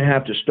 he's going to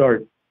have to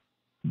start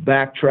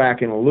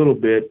backtracking a little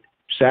bit,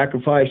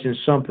 sacrificing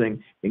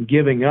something and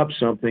giving up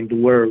something to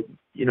where,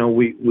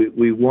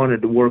 we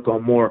wanted to work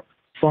on more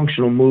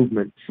functional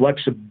movement,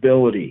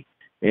 flexibility,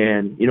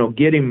 and,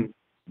 get him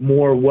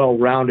more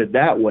well-rounded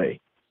that way.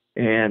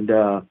 And,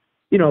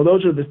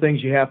 those are the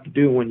things you have to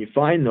do when you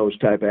find those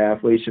type of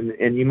athletes,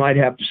 and you might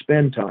have to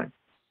spend time.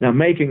 Now,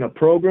 making a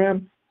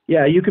program,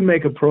 yeah, you can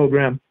make a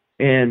program,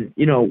 and,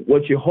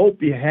 what you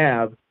hope you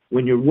have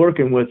when you're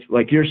working with,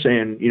 like you're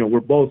saying, we're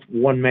both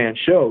one-man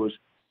shows,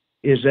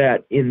 is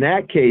that in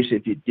that case,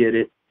 if you did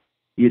it,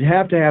 you'd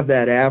have to have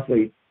that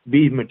athlete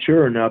be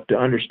mature enough to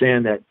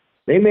understand that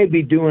they may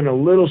be doing a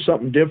little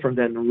something different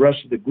than the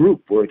rest of the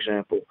group, for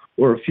example,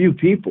 or a few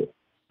people,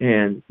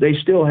 and they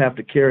still have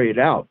to carry it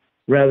out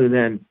rather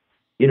than,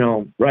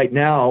 right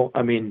now,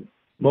 I mean,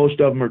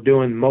 most of them are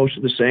doing most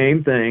of the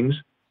same things,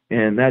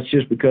 and that's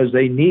just because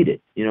they need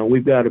it.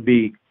 We've got to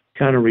be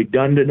kind of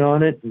redundant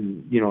on it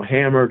and,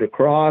 hammer it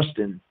across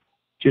and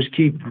just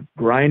keep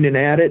grinding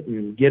at it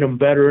and get them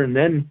better. And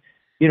then,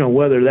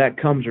 whether that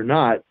comes or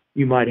not,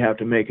 you might have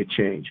to make a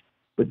change.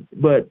 But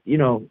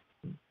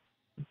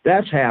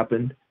that's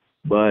happened.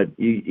 But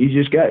you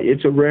just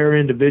it's a rare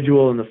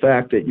individual in the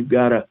fact that you've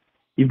got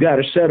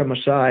to set them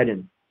aside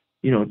and,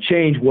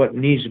 change what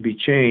needs to be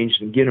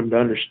changed and get them to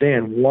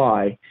understand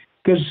why.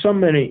 Because so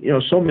many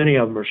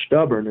of them are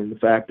stubborn in the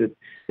fact that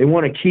they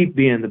want to keep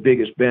being the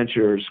biggest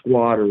bencher or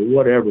squat or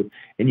whatever.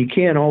 And you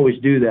can't always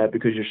do that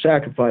because you're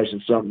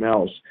sacrificing something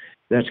else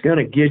that's going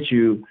to get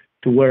you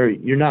to where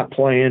you're not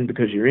playing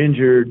because you're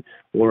injured,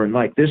 or in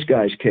like this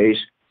guy's case,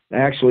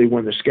 actually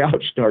when the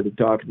scouts started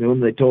talking to him,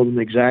 they told him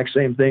the exact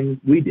same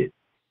thing we did.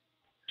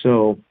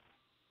 So,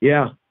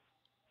 yeah.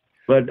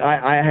 But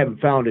I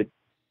haven't found it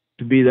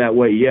to be that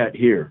way yet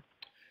here.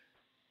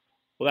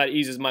 Well, that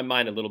eases my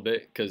mind a little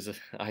bit because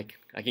I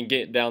can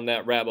get down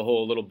that rabbit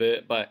hole a little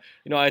bit. But,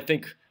 I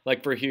think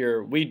like for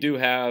here, we do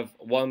have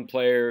one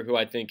player who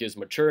I think is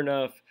mature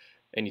enough,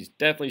 and he's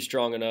definitely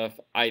strong enough,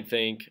 I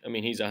think. I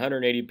mean, he's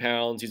 180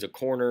 pounds, he's a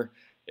corner,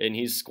 and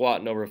he's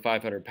squatting over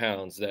 500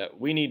 pounds,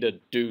 that we need to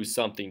do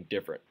something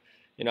different.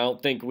 I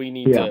don't think we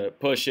need to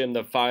push him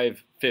to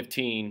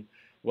 515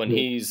 when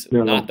he's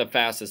not the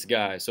fastest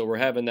guy. So we're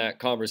having that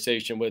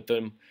conversation with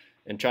him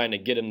and trying to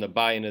get him to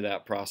buy into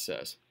that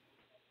process.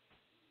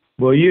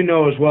 Well,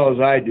 as well as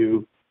I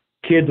do,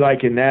 kid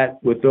like in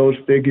that, with those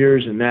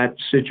figures and that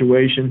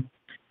situation,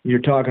 you're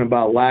talking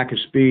about lack of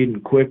speed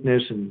and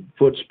quickness and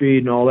foot speed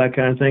and all that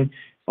kind of thing.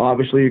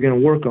 Obviously, you're going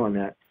to work on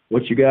that.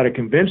 What you got to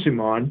convince him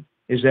on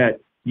is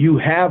that you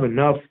have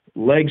enough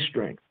leg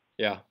strength.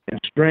 Yeah. And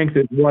strength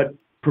is what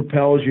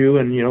propels you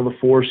and, the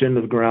force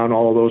into the ground,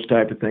 all of those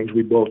type of things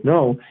we both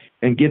know,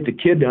 and get the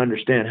kid to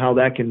understand how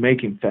that can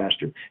make him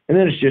faster. And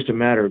then it's just a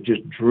matter of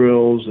just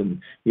drills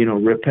and,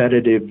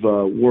 repetitive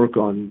work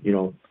on,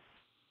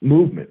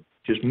 movement,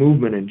 just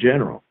movement in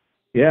general.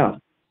 Yeah.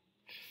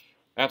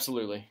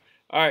 Absolutely.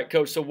 All right,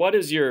 Coach. So what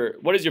is your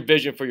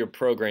vision for your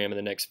program in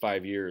the next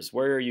 5 years?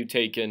 Where are you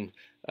taking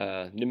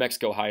New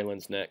Mexico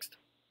Highlands next?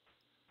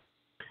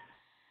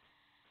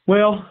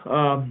 Well,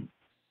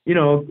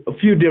 a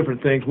few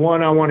different things.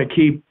 One, I want to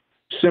keep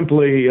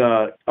simply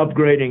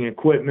upgrading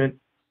equipment.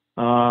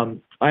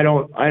 I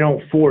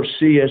don't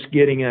foresee us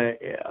getting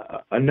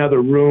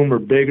another room or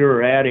bigger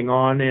or adding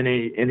on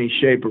any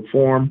shape or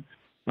form.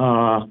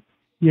 From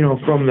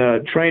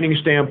the training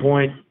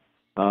standpoint,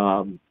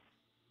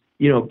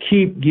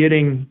 keep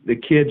getting the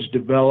kids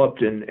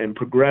developed and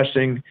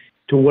progressing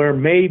to where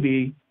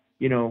maybe,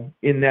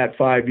 in that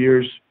 5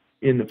 years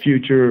in the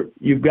future,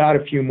 you've got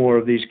a few more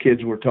of these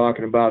kids we're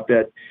talking about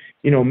that,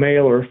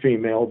 male or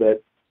female,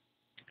 that,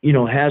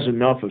 has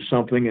enough of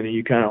something, and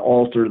you kind of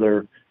alter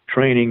their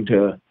training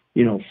to,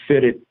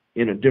 fit it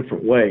in a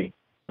different way.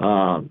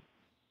 But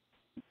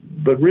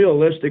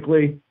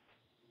realistically,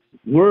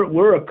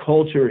 we're a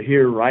culture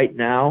here right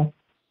now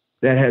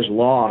that has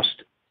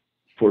lost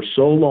for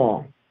so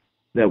long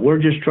that we're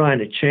just trying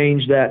to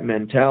change that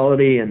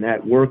mentality and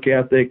that work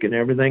ethic and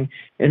everything,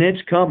 and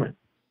it's coming.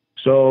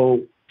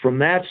 So from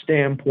that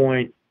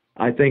standpoint,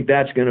 I think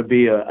that's going to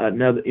be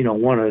another,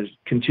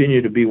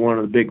 continue to be one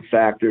of the big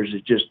factors,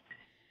 is just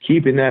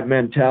keeping that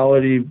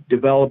mentality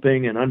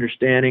developing and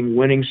understanding,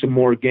 winning some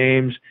more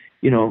games,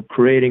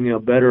 creating a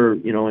better,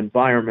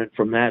 environment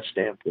from that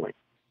standpoint.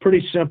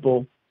 Pretty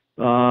simple,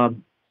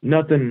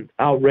 nothing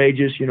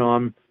outrageous.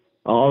 I'm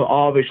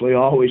obviously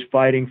always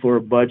fighting for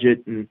a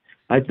budget, and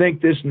I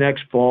think this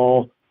next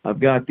fall,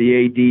 I've got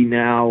the AD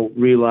now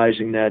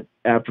realizing that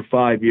after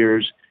 5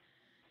 years,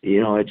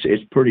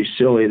 it's pretty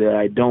silly that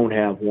I don't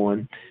have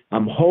one.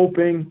 I'm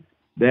hoping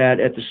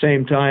that at the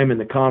same time in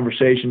the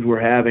conversations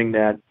we're having,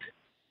 that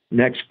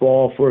next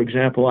fall, for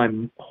example,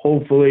 I'm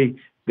hopefully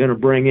going to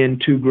bring in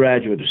 2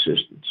 graduate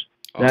assistants.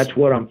 Awesome. That's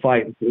what I'm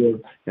fighting for,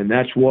 and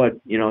that's what,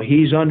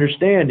 he's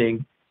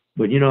understanding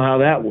but you know how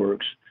that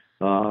works.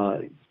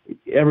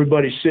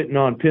 Everybody's sitting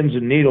on pins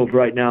and needles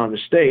right now in the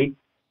state.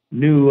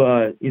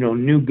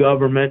 New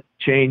government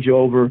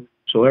changeover,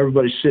 so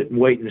everybody's sitting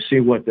waiting to see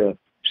what the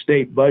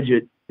state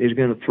budget is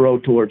going to throw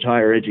towards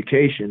higher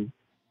education,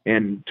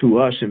 and to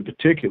us in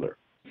particular.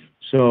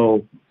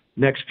 So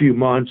next few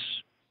months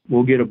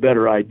we'll get a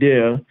better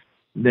idea.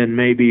 Then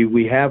maybe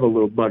we have a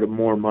little bit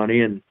more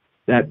money, and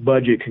that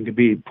budget can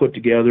be put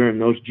together, and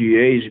those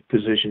GA's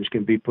positions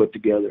can be put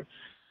together.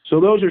 So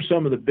those are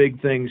some of the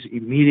big things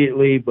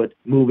immediately, but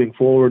moving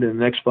forward in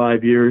the next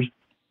 5 years,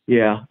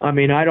 yeah. I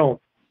mean, I don't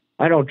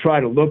try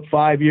to look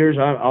 5 years.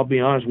 I'll be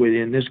honest with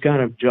you. In this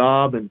kind of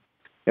job and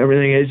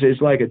everything,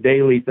 it's like a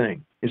daily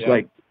thing. It's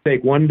like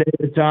take one day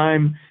at a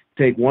time,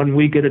 take 1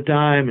 week at a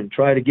time, and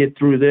try to get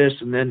through this.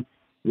 And then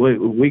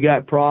we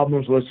got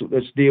problems.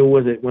 Let's deal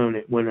with it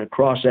when I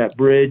cross that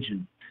bridge,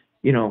 and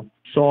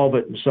solve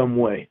it in some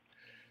way.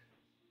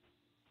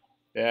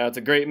 Yeah, it's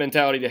a great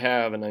mentality to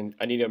have, and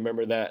I need to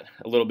remember that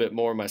a little bit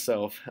more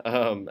myself.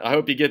 I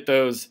hope you get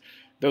those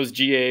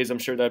GAs. I'm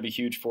sure that'd be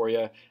huge for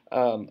you.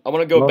 I want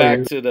to go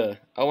back to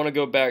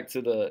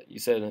the. You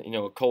said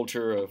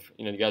culture of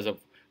you guys have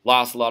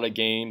lost a lot of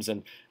games,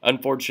 and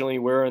unfortunately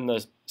we're in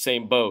the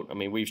same boat. I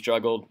mean, we've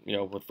struggled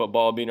with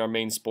football being our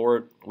main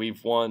sport.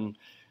 We've won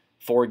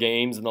 4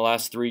 games in the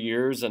last 3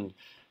 years, and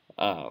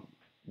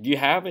do you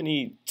have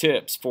any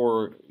tips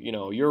for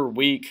your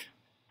week?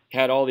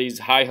 Had all these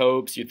high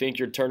hopes, you think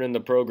you're turning the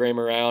program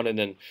around, and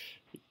then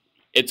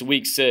it's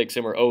week 6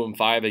 and we're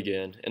 0-5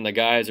 again, and the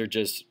guys are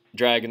just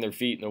dragging their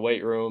feet in the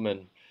weight room.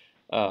 And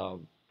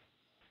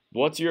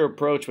what's your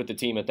approach with the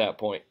team at that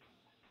point?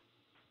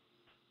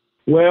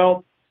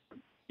 Well,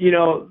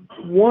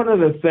 one of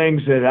the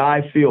things that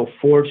I feel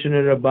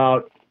fortunate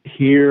about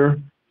here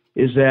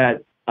is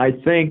that I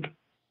think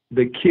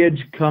the kids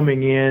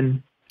coming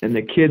in and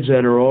the kids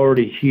that are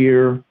already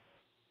here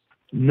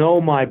know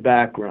my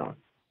background.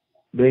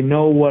 They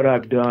know what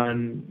I've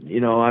done.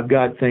 I've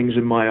got things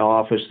in my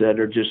office that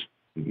are just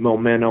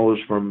mementos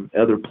from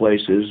other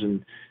places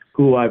and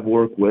who I've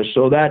worked with.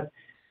 So that,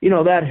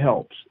 that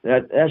helps.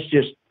 That's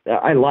just,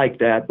 I like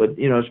that, but,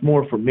 it's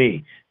more for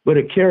me. But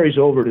it carries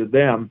over to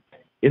them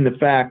in the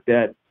fact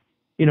that,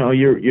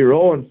 you're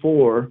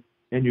 0-4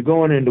 and you're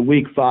going into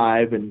week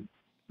 5, and,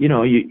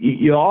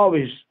 you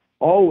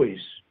always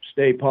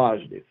stay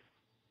positive,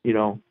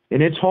 and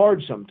it's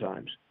hard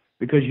sometimes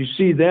because you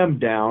see them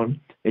down,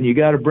 and you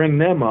got to bring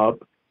them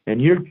up, and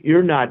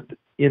you're not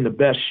in the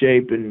best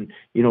shape, and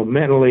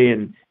mentally,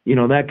 and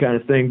that kind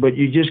of thing. But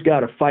you just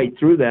got to fight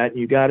through that, and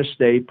you got to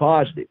stay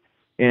positive.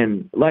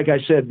 And like I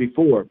said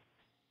before,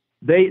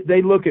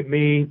 they look at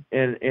me,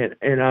 and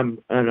I'm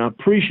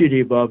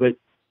appreciative of it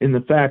in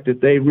the fact that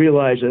they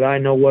realize that I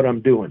know what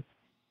I'm doing.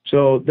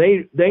 So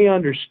they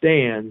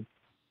understand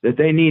that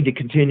they need to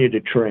continue to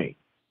train,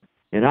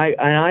 and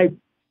I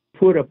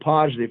put a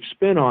positive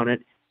spin on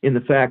it in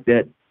the fact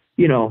that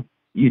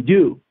you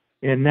do.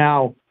 And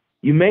now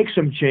you make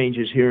some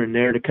changes here and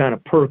there to kind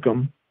of perk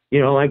them,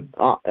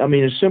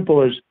 as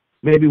simple as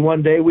maybe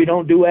one day we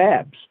don't do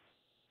abs.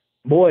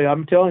 Boy,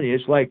 I'm telling you,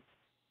 it's like,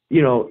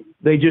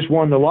 they just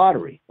won the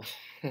lottery.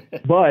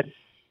 But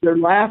they're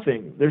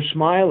laughing, they're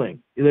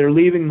smiling, they're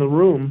leaving the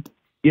room,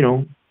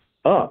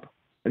 up.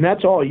 And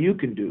that's all you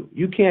can do.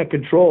 You can't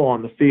control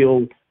on the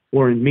field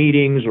or in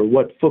meetings or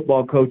what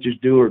football coaches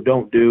do or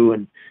don't do,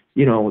 and,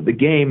 the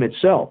game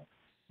itself.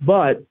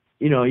 But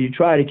you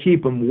try to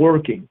keep them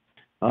working.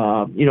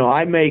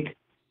 I make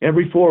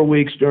every 4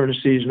 weeks during the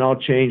season, I'll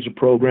change the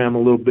program a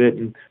little bit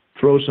and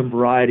throw some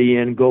variety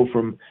in, go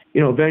from,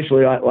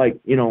 eventually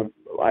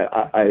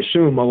I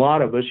assume a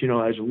lot of us,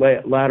 as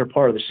the latter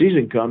part of the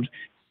season comes,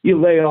 you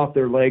lay off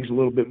their legs a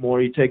little bit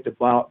more, you take the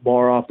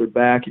bar off their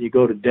back and you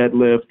go to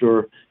deadlift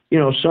or,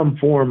 some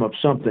form of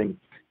something.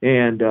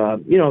 And,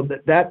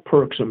 that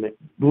perks them.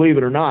 Believe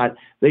it or not,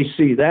 they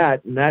see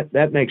that, and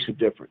that makes a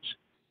difference.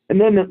 And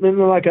then,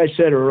 like I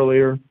said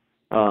earlier,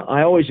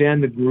 I always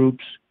end the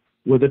groups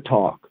with a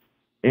talk.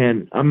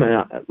 And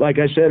like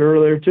I said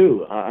earlier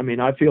too,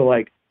 I feel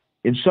like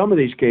in some of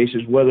these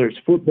cases, whether it's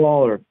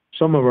football or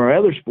some of our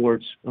other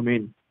sports,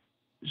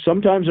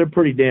 sometimes they're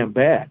pretty damn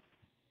bad,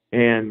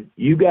 and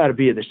you got to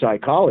be the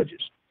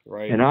psychologist.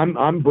 Right. And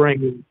I'm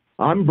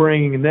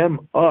bringing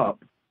them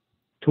up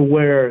to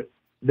where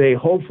they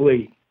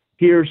hopefully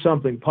hear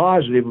something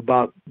positive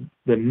about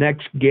the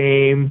next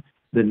game,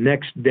 the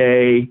next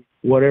day,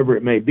 whatever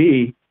it may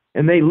be,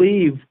 and they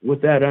leave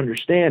with that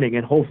understanding,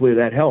 and hopefully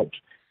that helps.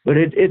 But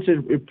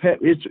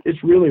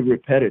it's really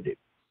repetitive.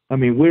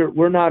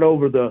 We're not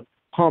over the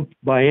hump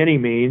by any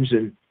means,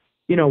 and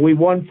we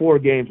won 4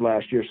 games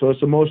last year, so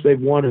it's the most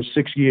they've won in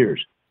 6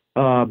 years.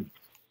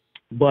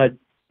 But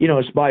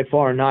it's by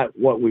far not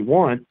what we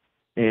want,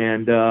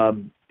 and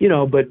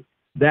but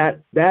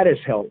that has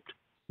helped.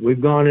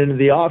 We've gone into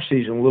the off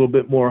season a little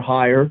bit more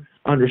higher,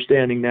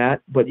 understanding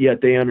that, but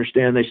yet they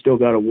understand they still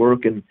got to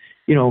work, and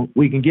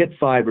we can get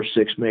 5 or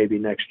 6 maybe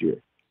next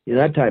year,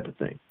 that type of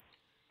thing.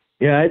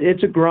 Yeah,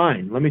 it's a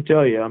grind. Let me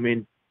tell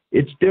you.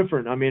 It's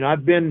different.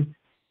 I've been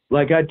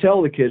like I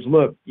tell the kids,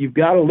 look, you've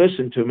got to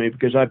listen to me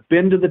because I've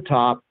been to the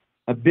top.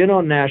 I've been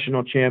on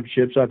national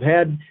championships. I've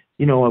had,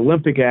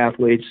 Olympic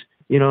athletes,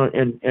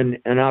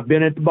 and I've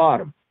been at the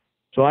bottom.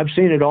 So I've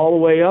seen it all the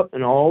way up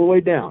and all the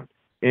way down.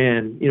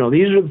 And,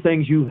 these are the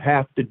things you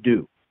have to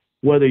do,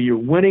 whether you're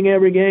winning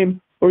every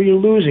game or you're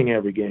losing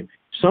every game.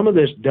 Some of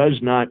this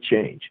does not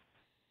change.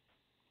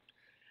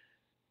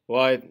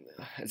 Well,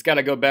 it's got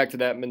to go back to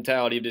that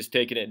mentality of just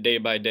taking it day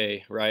by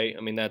day, right?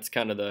 I mean, that's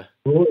kind of the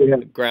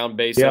ground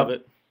base of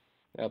it.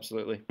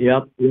 Absolutely.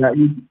 Yep. Yeah.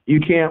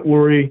 You can't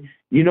worry.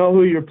 You know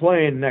who you're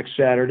playing next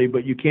Saturday,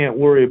 but you can't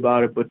worry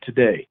about it but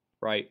today.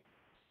 Right.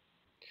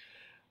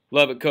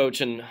 Love it,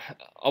 Coach. And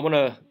I want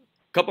a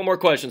couple more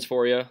questions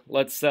for you.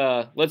 Let's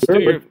do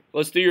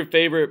your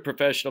favorite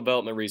professional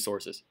development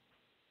resources.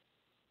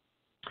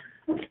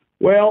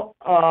 Well,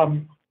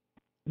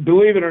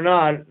 believe it or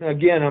not,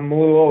 again, I'm a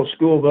little old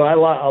school, but a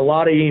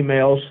lot of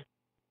emails,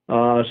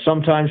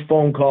 sometimes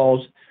phone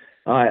calls.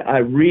 I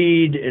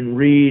read and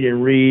read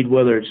and read,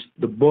 whether it's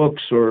the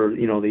books or,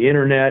 the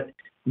internet,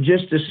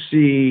 just to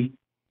see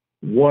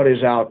what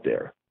is out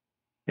there.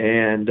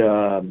 And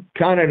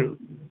kind of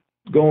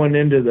going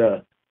into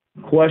the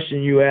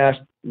question you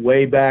asked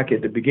way back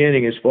at the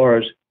beginning, as far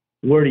as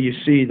where do you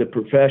see the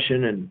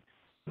profession and,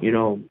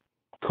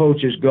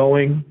 coaches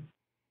going,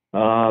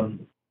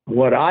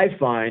 what I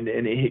find,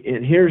 and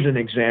here's an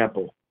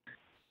example.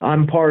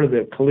 I'm part of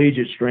the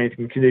Collegiate Strength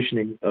and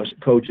Conditioning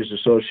Coaches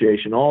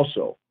Association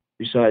also,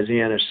 besides the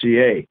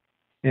NSCA.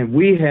 And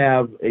we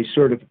have a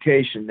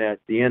certification that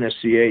the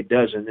NSCA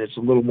doesn't. It's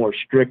a little more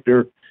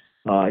stricter.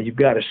 You've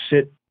got to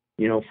sit,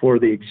 for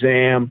the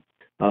exam.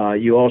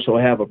 You also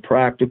have a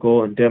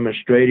practical and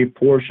demonstrative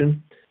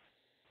portion.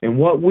 And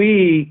what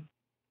we,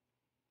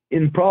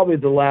 in probably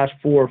the last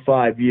 4 or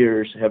 5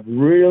 years, have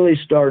really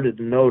started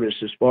to notice,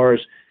 as far as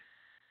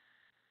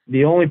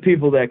the only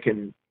people that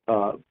can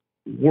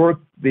work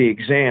the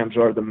exams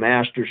are the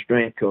master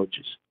strength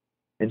coaches.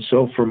 And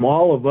so from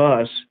all of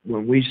us,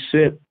 when we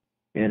sit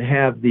and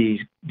have these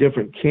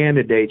different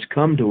candidates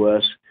come to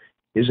us,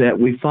 is that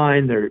we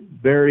find they're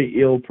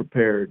very ill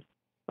prepared.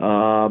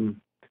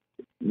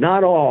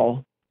 Not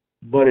all,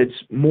 but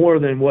it's more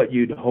than what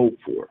you'd hope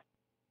for.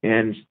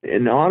 And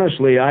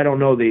honestly, I don't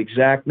know the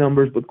exact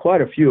numbers, but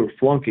quite a few are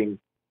flunking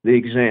the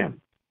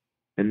exam,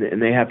 and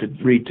they have to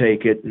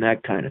retake it and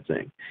that kind of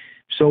thing.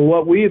 So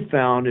what we have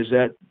found is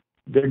that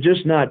they're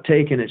just not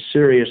taking it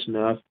serious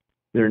enough.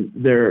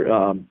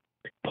 They're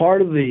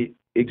part of the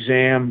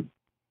exam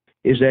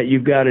is that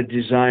you've got to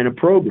design a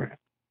program.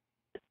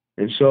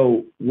 And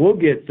so we'll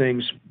get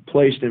things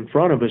placed in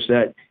front of us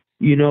that,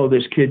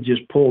 this kid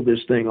just pulled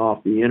this thing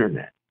off the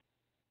internet,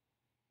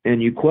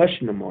 and you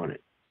question them on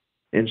it.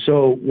 And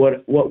so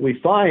what we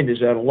find is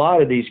that a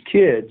lot of these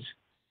kids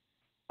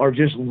are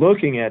just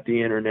looking at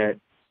the internet,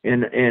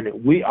 and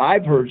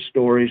I've heard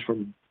stories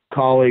from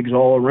colleagues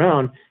all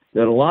around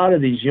that a lot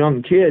of these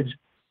young kids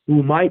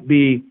who might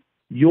be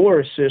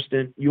your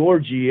assistant, your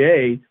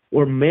GA,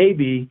 or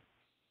maybe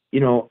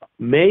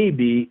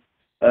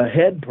a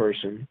head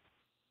person,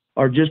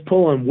 are just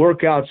pulling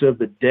workouts of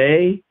the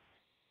day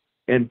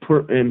and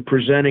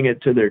presenting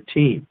it to their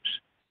teams.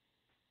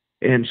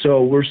 And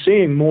so we're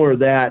seeing more of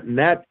that, and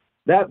that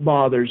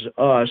bothers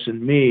us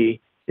and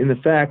me, in the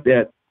fact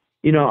that,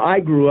 I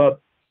grew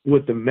up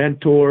with the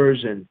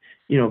mentors and,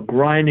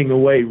 grinding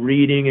away,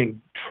 reading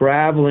and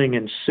traveling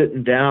and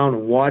sitting down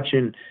and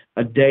watching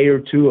a day or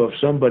two of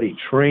somebody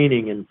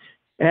training and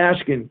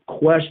asking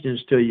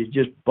questions till you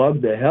just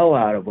bug the hell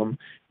out of them,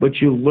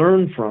 but you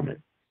learn from it.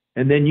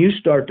 And then you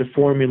start to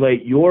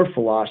formulate your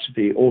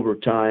philosophy over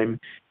time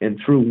and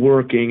through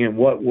working, and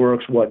what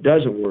works, what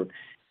doesn't work.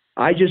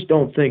 I just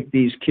don't think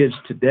these kids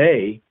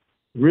today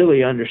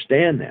really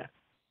understand that.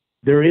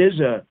 There is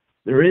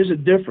a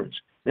difference.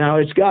 Now,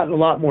 it's gotten a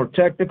lot more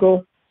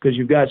technical because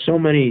you've got so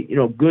many,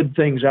 good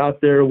things out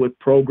there with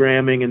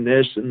programming and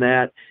this and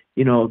that,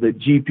 the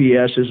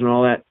GPSs and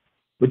all that.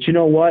 But you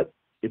know what?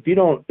 If you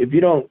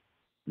don't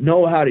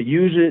know how to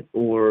use it,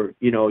 or,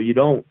 you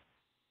don't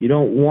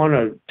want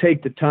to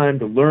take the time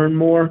to learn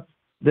more,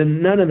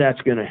 then none of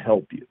that's going to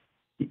help you.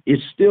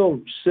 It's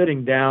still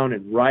sitting down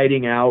and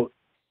writing out,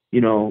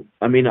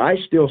 I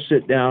still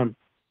sit down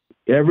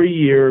every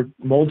year,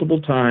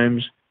 multiple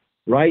times,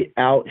 write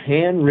out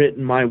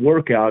handwritten my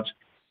workouts,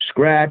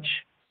 scratch,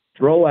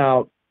 throw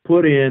out,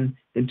 put in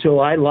until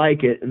I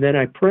like it, and then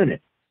I print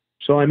it.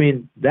 So,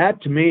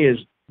 that to me is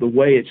the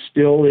way it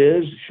still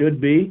is,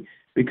 should be,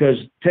 because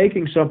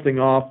taking something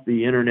off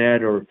the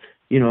internet or,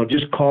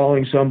 just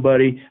calling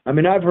somebody.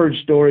 I've heard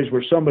stories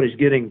where somebody's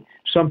getting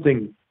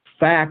something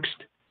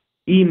faxed,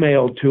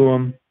 emailed to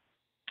them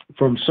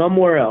from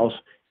somewhere else,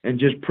 and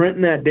just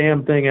printing that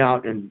damn thing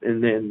out, and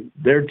then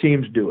their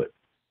teams do it.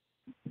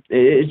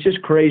 It's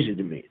just crazy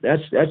to me.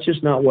 That's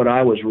just not what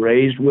I was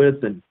raised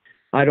with, and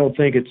I don't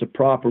think it's a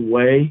proper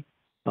way.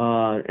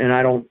 And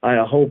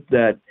I hope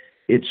that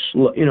it's,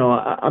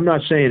 I'm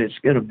not saying it's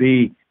going to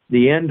be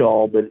the end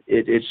all, but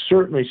it's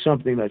certainly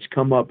something that's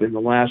come up in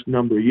the last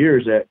number of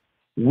years that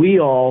we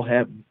all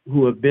have,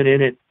 who have been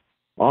in it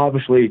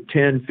obviously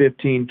 10,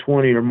 15,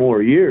 20 or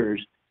more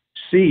years,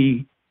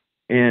 see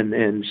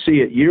and see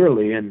it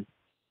yearly. And,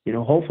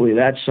 hopefully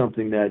that's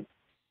something that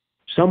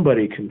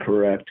somebody can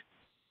correct,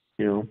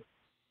 Yeah,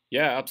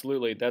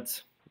 absolutely.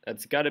 That's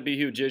got to be a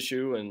huge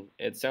issue, and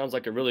it sounds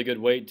like a really good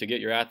way to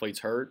get your athletes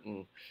hurt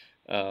and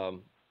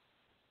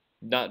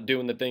not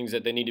doing the things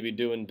that they need to be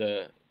doing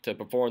to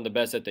perform the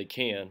best that they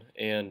can.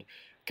 And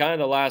kind of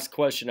the last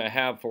question I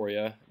have for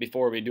you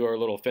before we do our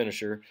little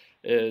finisher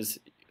is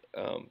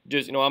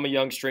just, I'm a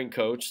young strength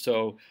coach,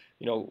 so,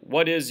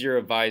 what is your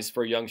advice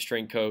for a young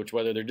strength coach,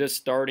 whether they're just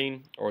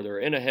starting or they're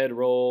in a head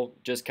role,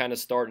 just kind of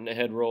starting a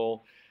head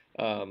role,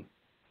 to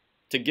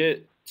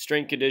get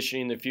strength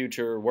conditioning in the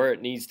future where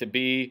it needs to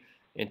be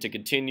and to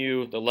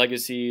continue the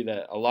legacy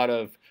that a lot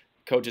of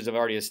coaches have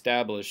already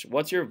established?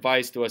 What's your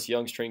advice to us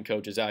young strength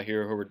coaches out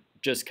here who are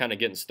just kind of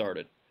getting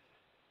started?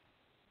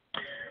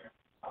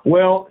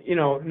 Well,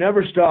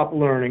 never stop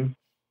learning.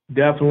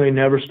 Definitely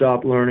never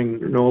stop learning,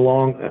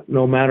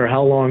 no matter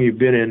how long you've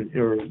been in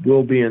or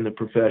will be in the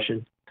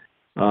profession.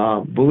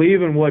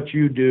 Believe in what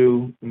you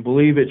do and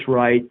believe it's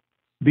right.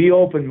 Be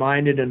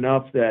open-minded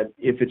enough that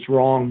if it's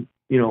wrong,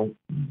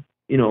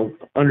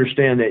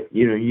 understand that,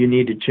 you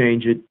need to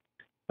change it.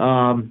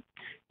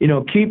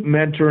 Keep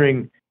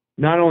mentoring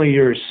not only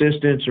your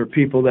assistants or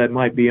people that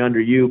might be under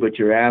you, but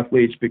your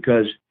athletes,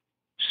 because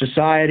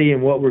society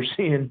and what we're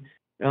seeing,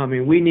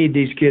 we need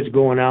these kids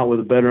going out with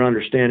a better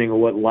understanding of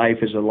what life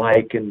is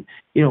like and,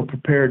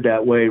 prepared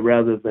that way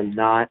rather than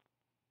not.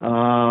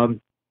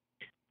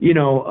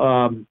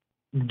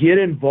 Get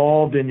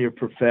involved in your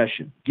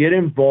profession. Get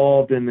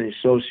involved in the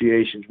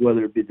associations,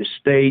 whether it be the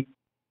state,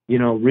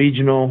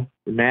 regional,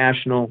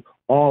 national,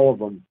 all of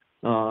them,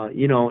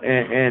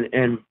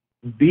 and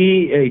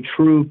be a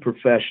true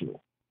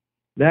professional.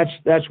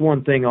 That's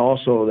one thing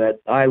also that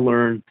I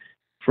learned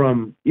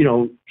from,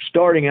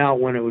 starting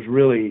out when it was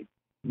really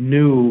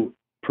new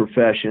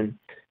profession,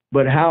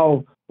 but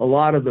how a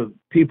lot of the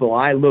people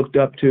I looked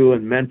up to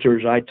and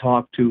mentors I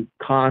talked to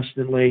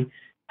constantly,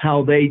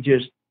 how they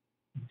just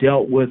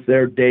dealt with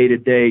their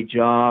day-to-day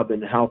job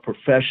and how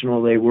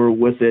professional they were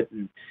with it.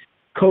 And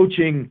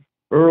coaching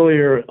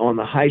earlier on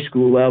the high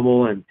school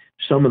level, and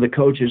some of the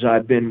coaches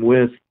I've been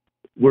with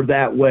were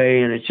that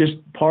way, and it's just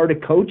part of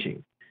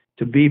coaching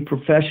to be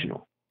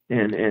professional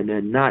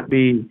and not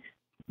be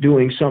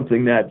doing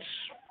something that's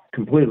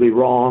completely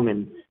wrong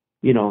and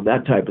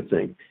that type of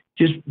thing.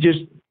 Just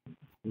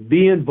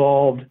be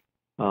involved,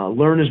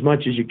 learn as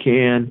much as you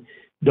can.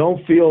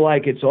 Don't feel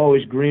like it's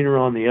always greener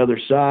on the other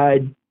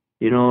side.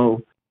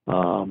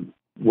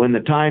 When the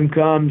time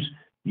comes,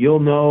 you'll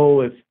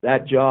know if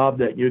that job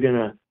that you're going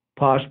to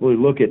possibly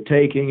look at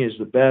taking is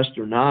the best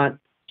or not.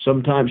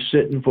 Sometimes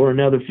sitting for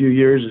another few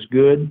years is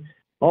good.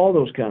 All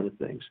those kind of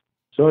things.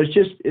 So it's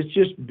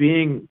just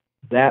being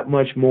that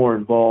much more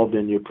involved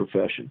in your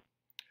profession.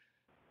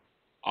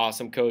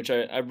 Awesome, Coach.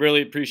 I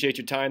really appreciate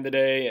your time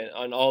today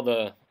and all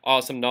the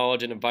awesome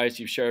knowledge and advice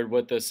you've shared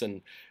with us.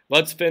 And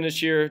let's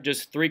finish here.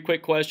 Just 3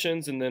 quick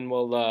questions, and then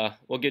we'll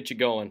get you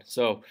going.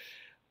 So,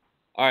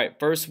 all right,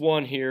 first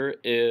one here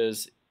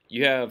is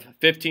you have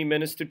 15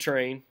 minutes to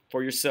train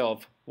for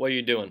yourself. What are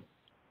you doing?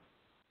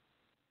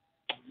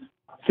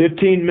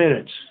 15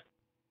 minutes.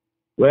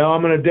 Well,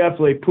 I'm going to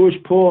definitely push,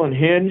 pull, and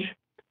hinge.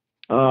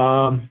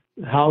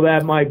 How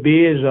that might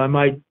be is I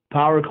might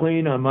power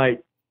clean, I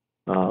might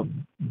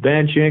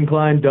bench,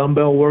 incline,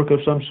 dumbbell work of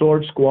some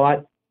sort,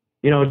 squat,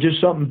 just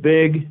something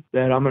big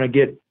that I'm going to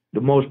get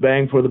the most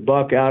bang for the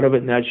buck out of it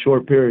in that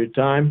short period of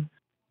time.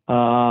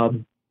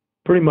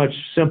 Pretty much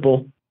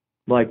simple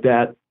like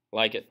that.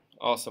 Like it.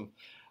 Awesome.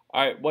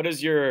 All right. What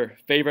is your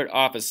favorite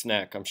office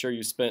snack? I'm sure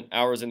you spent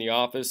hours in the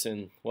office,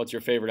 and what's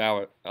your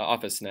favorite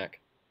office snack?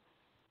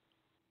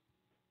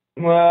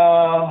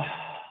 Well,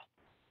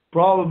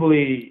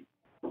 probably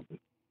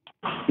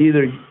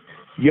either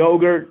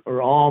yogurt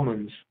or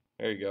almonds.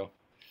 There you go.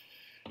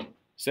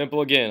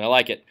 Simple again. I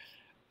like it.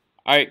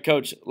 All right,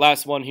 Coach,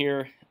 last one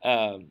here.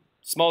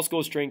 Small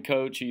school strength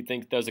coach who you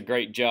think does a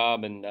great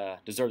job and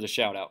deserves a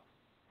shout-out.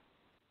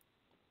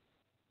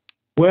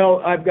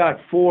 Well, I've got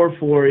 4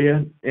 for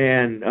you,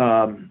 and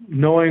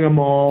knowing them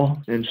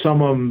all, and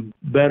some of them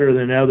better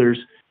than others.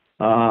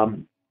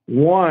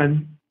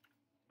 One,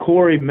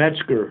 Corey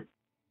Metzger,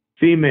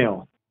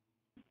 female,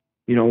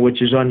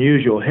 which is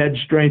unusual, head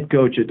strength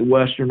coach at the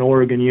Western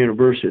Oregon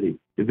University,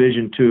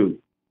 Division-II.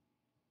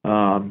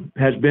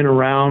 Has been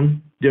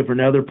around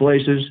different other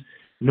places,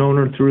 known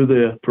her through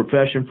the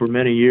profession for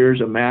many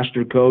years, a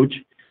master coach,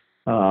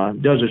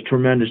 does a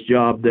tremendous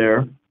job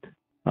there.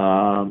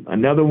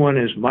 Another one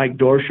is Mike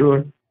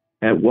Dorschler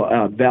at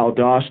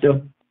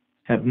Valdosta.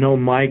 Have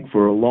known Mike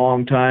for a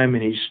long time,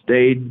 and he's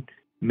stayed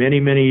many,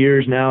 many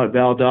years now at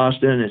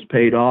Valdosta and has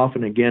paid off.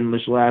 And again,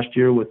 this last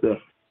year with the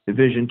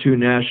Division-II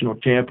National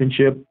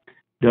Championship,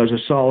 does a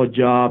solid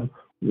job.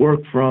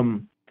 Work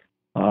from,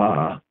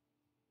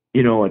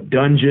 a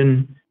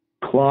dungeon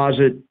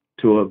closet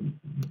to a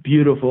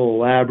beautiful,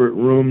 elaborate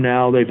room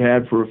now they've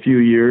had for a few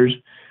years.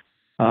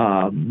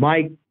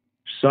 Mike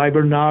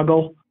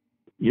Cybernagel,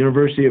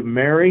 University of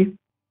Mary,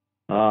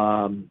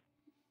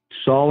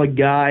 Solid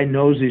guy,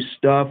 knows his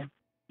stuff.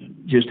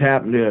 Just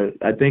happened to,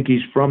 I think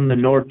he's from the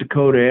North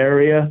Dakota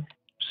area.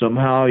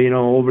 Somehow,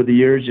 over the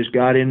years, just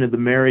got into the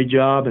Mary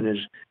job and has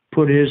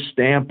put his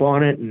stamp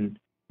on it and,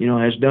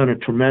 has done a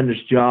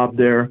tremendous job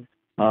there.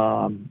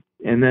 And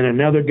then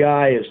another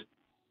guy is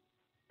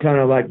kind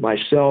of like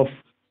myself,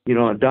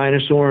 a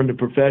dinosaur in the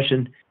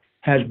profession,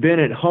 has been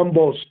at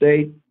Humboldt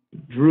State,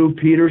 Drew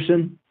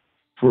Peterson,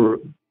 for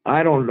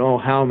I don't know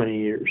how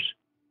many years.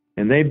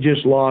 And they've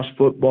just lost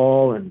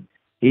football, and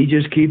he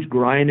just keeps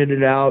grinding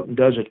it out and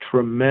does a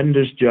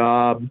tremendous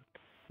job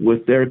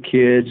with their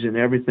kids and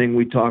everything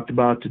we talked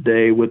about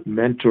today with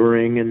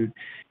mentoring and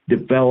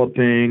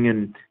developing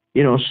and,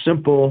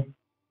 simple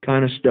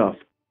kind of stuff.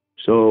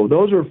 So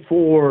those are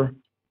 4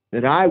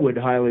 that I would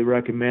highly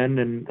recommend,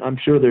 and I'm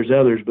sure there's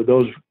others, but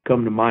those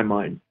come to my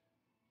mind.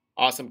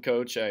 Awesome,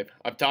 Coach.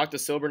 I've talked to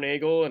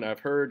Silbernagel, and I've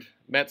heard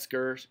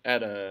Metzger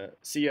at a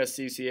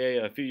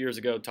CSCCA a few years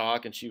ago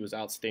talk, and she was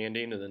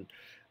outstanding. And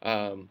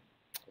then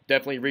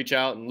definitely reach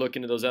out and look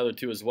into those other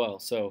 2 as well.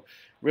 So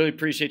really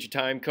appreciate your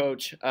time,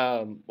 Coach.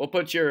 We'll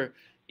put your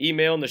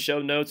email in the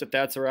show notes if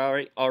that's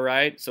all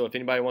right. So if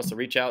anybody wants to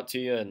reach out to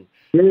you and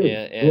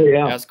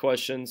ask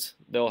questions,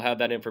 they'll have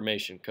that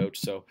information, Coach.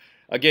 So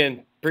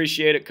again,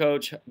 appreciate it,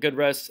 Coach. Good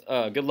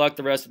luck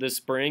the rest of this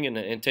spring,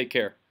 and take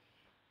care.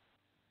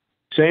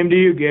 Same to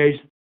you, Gage.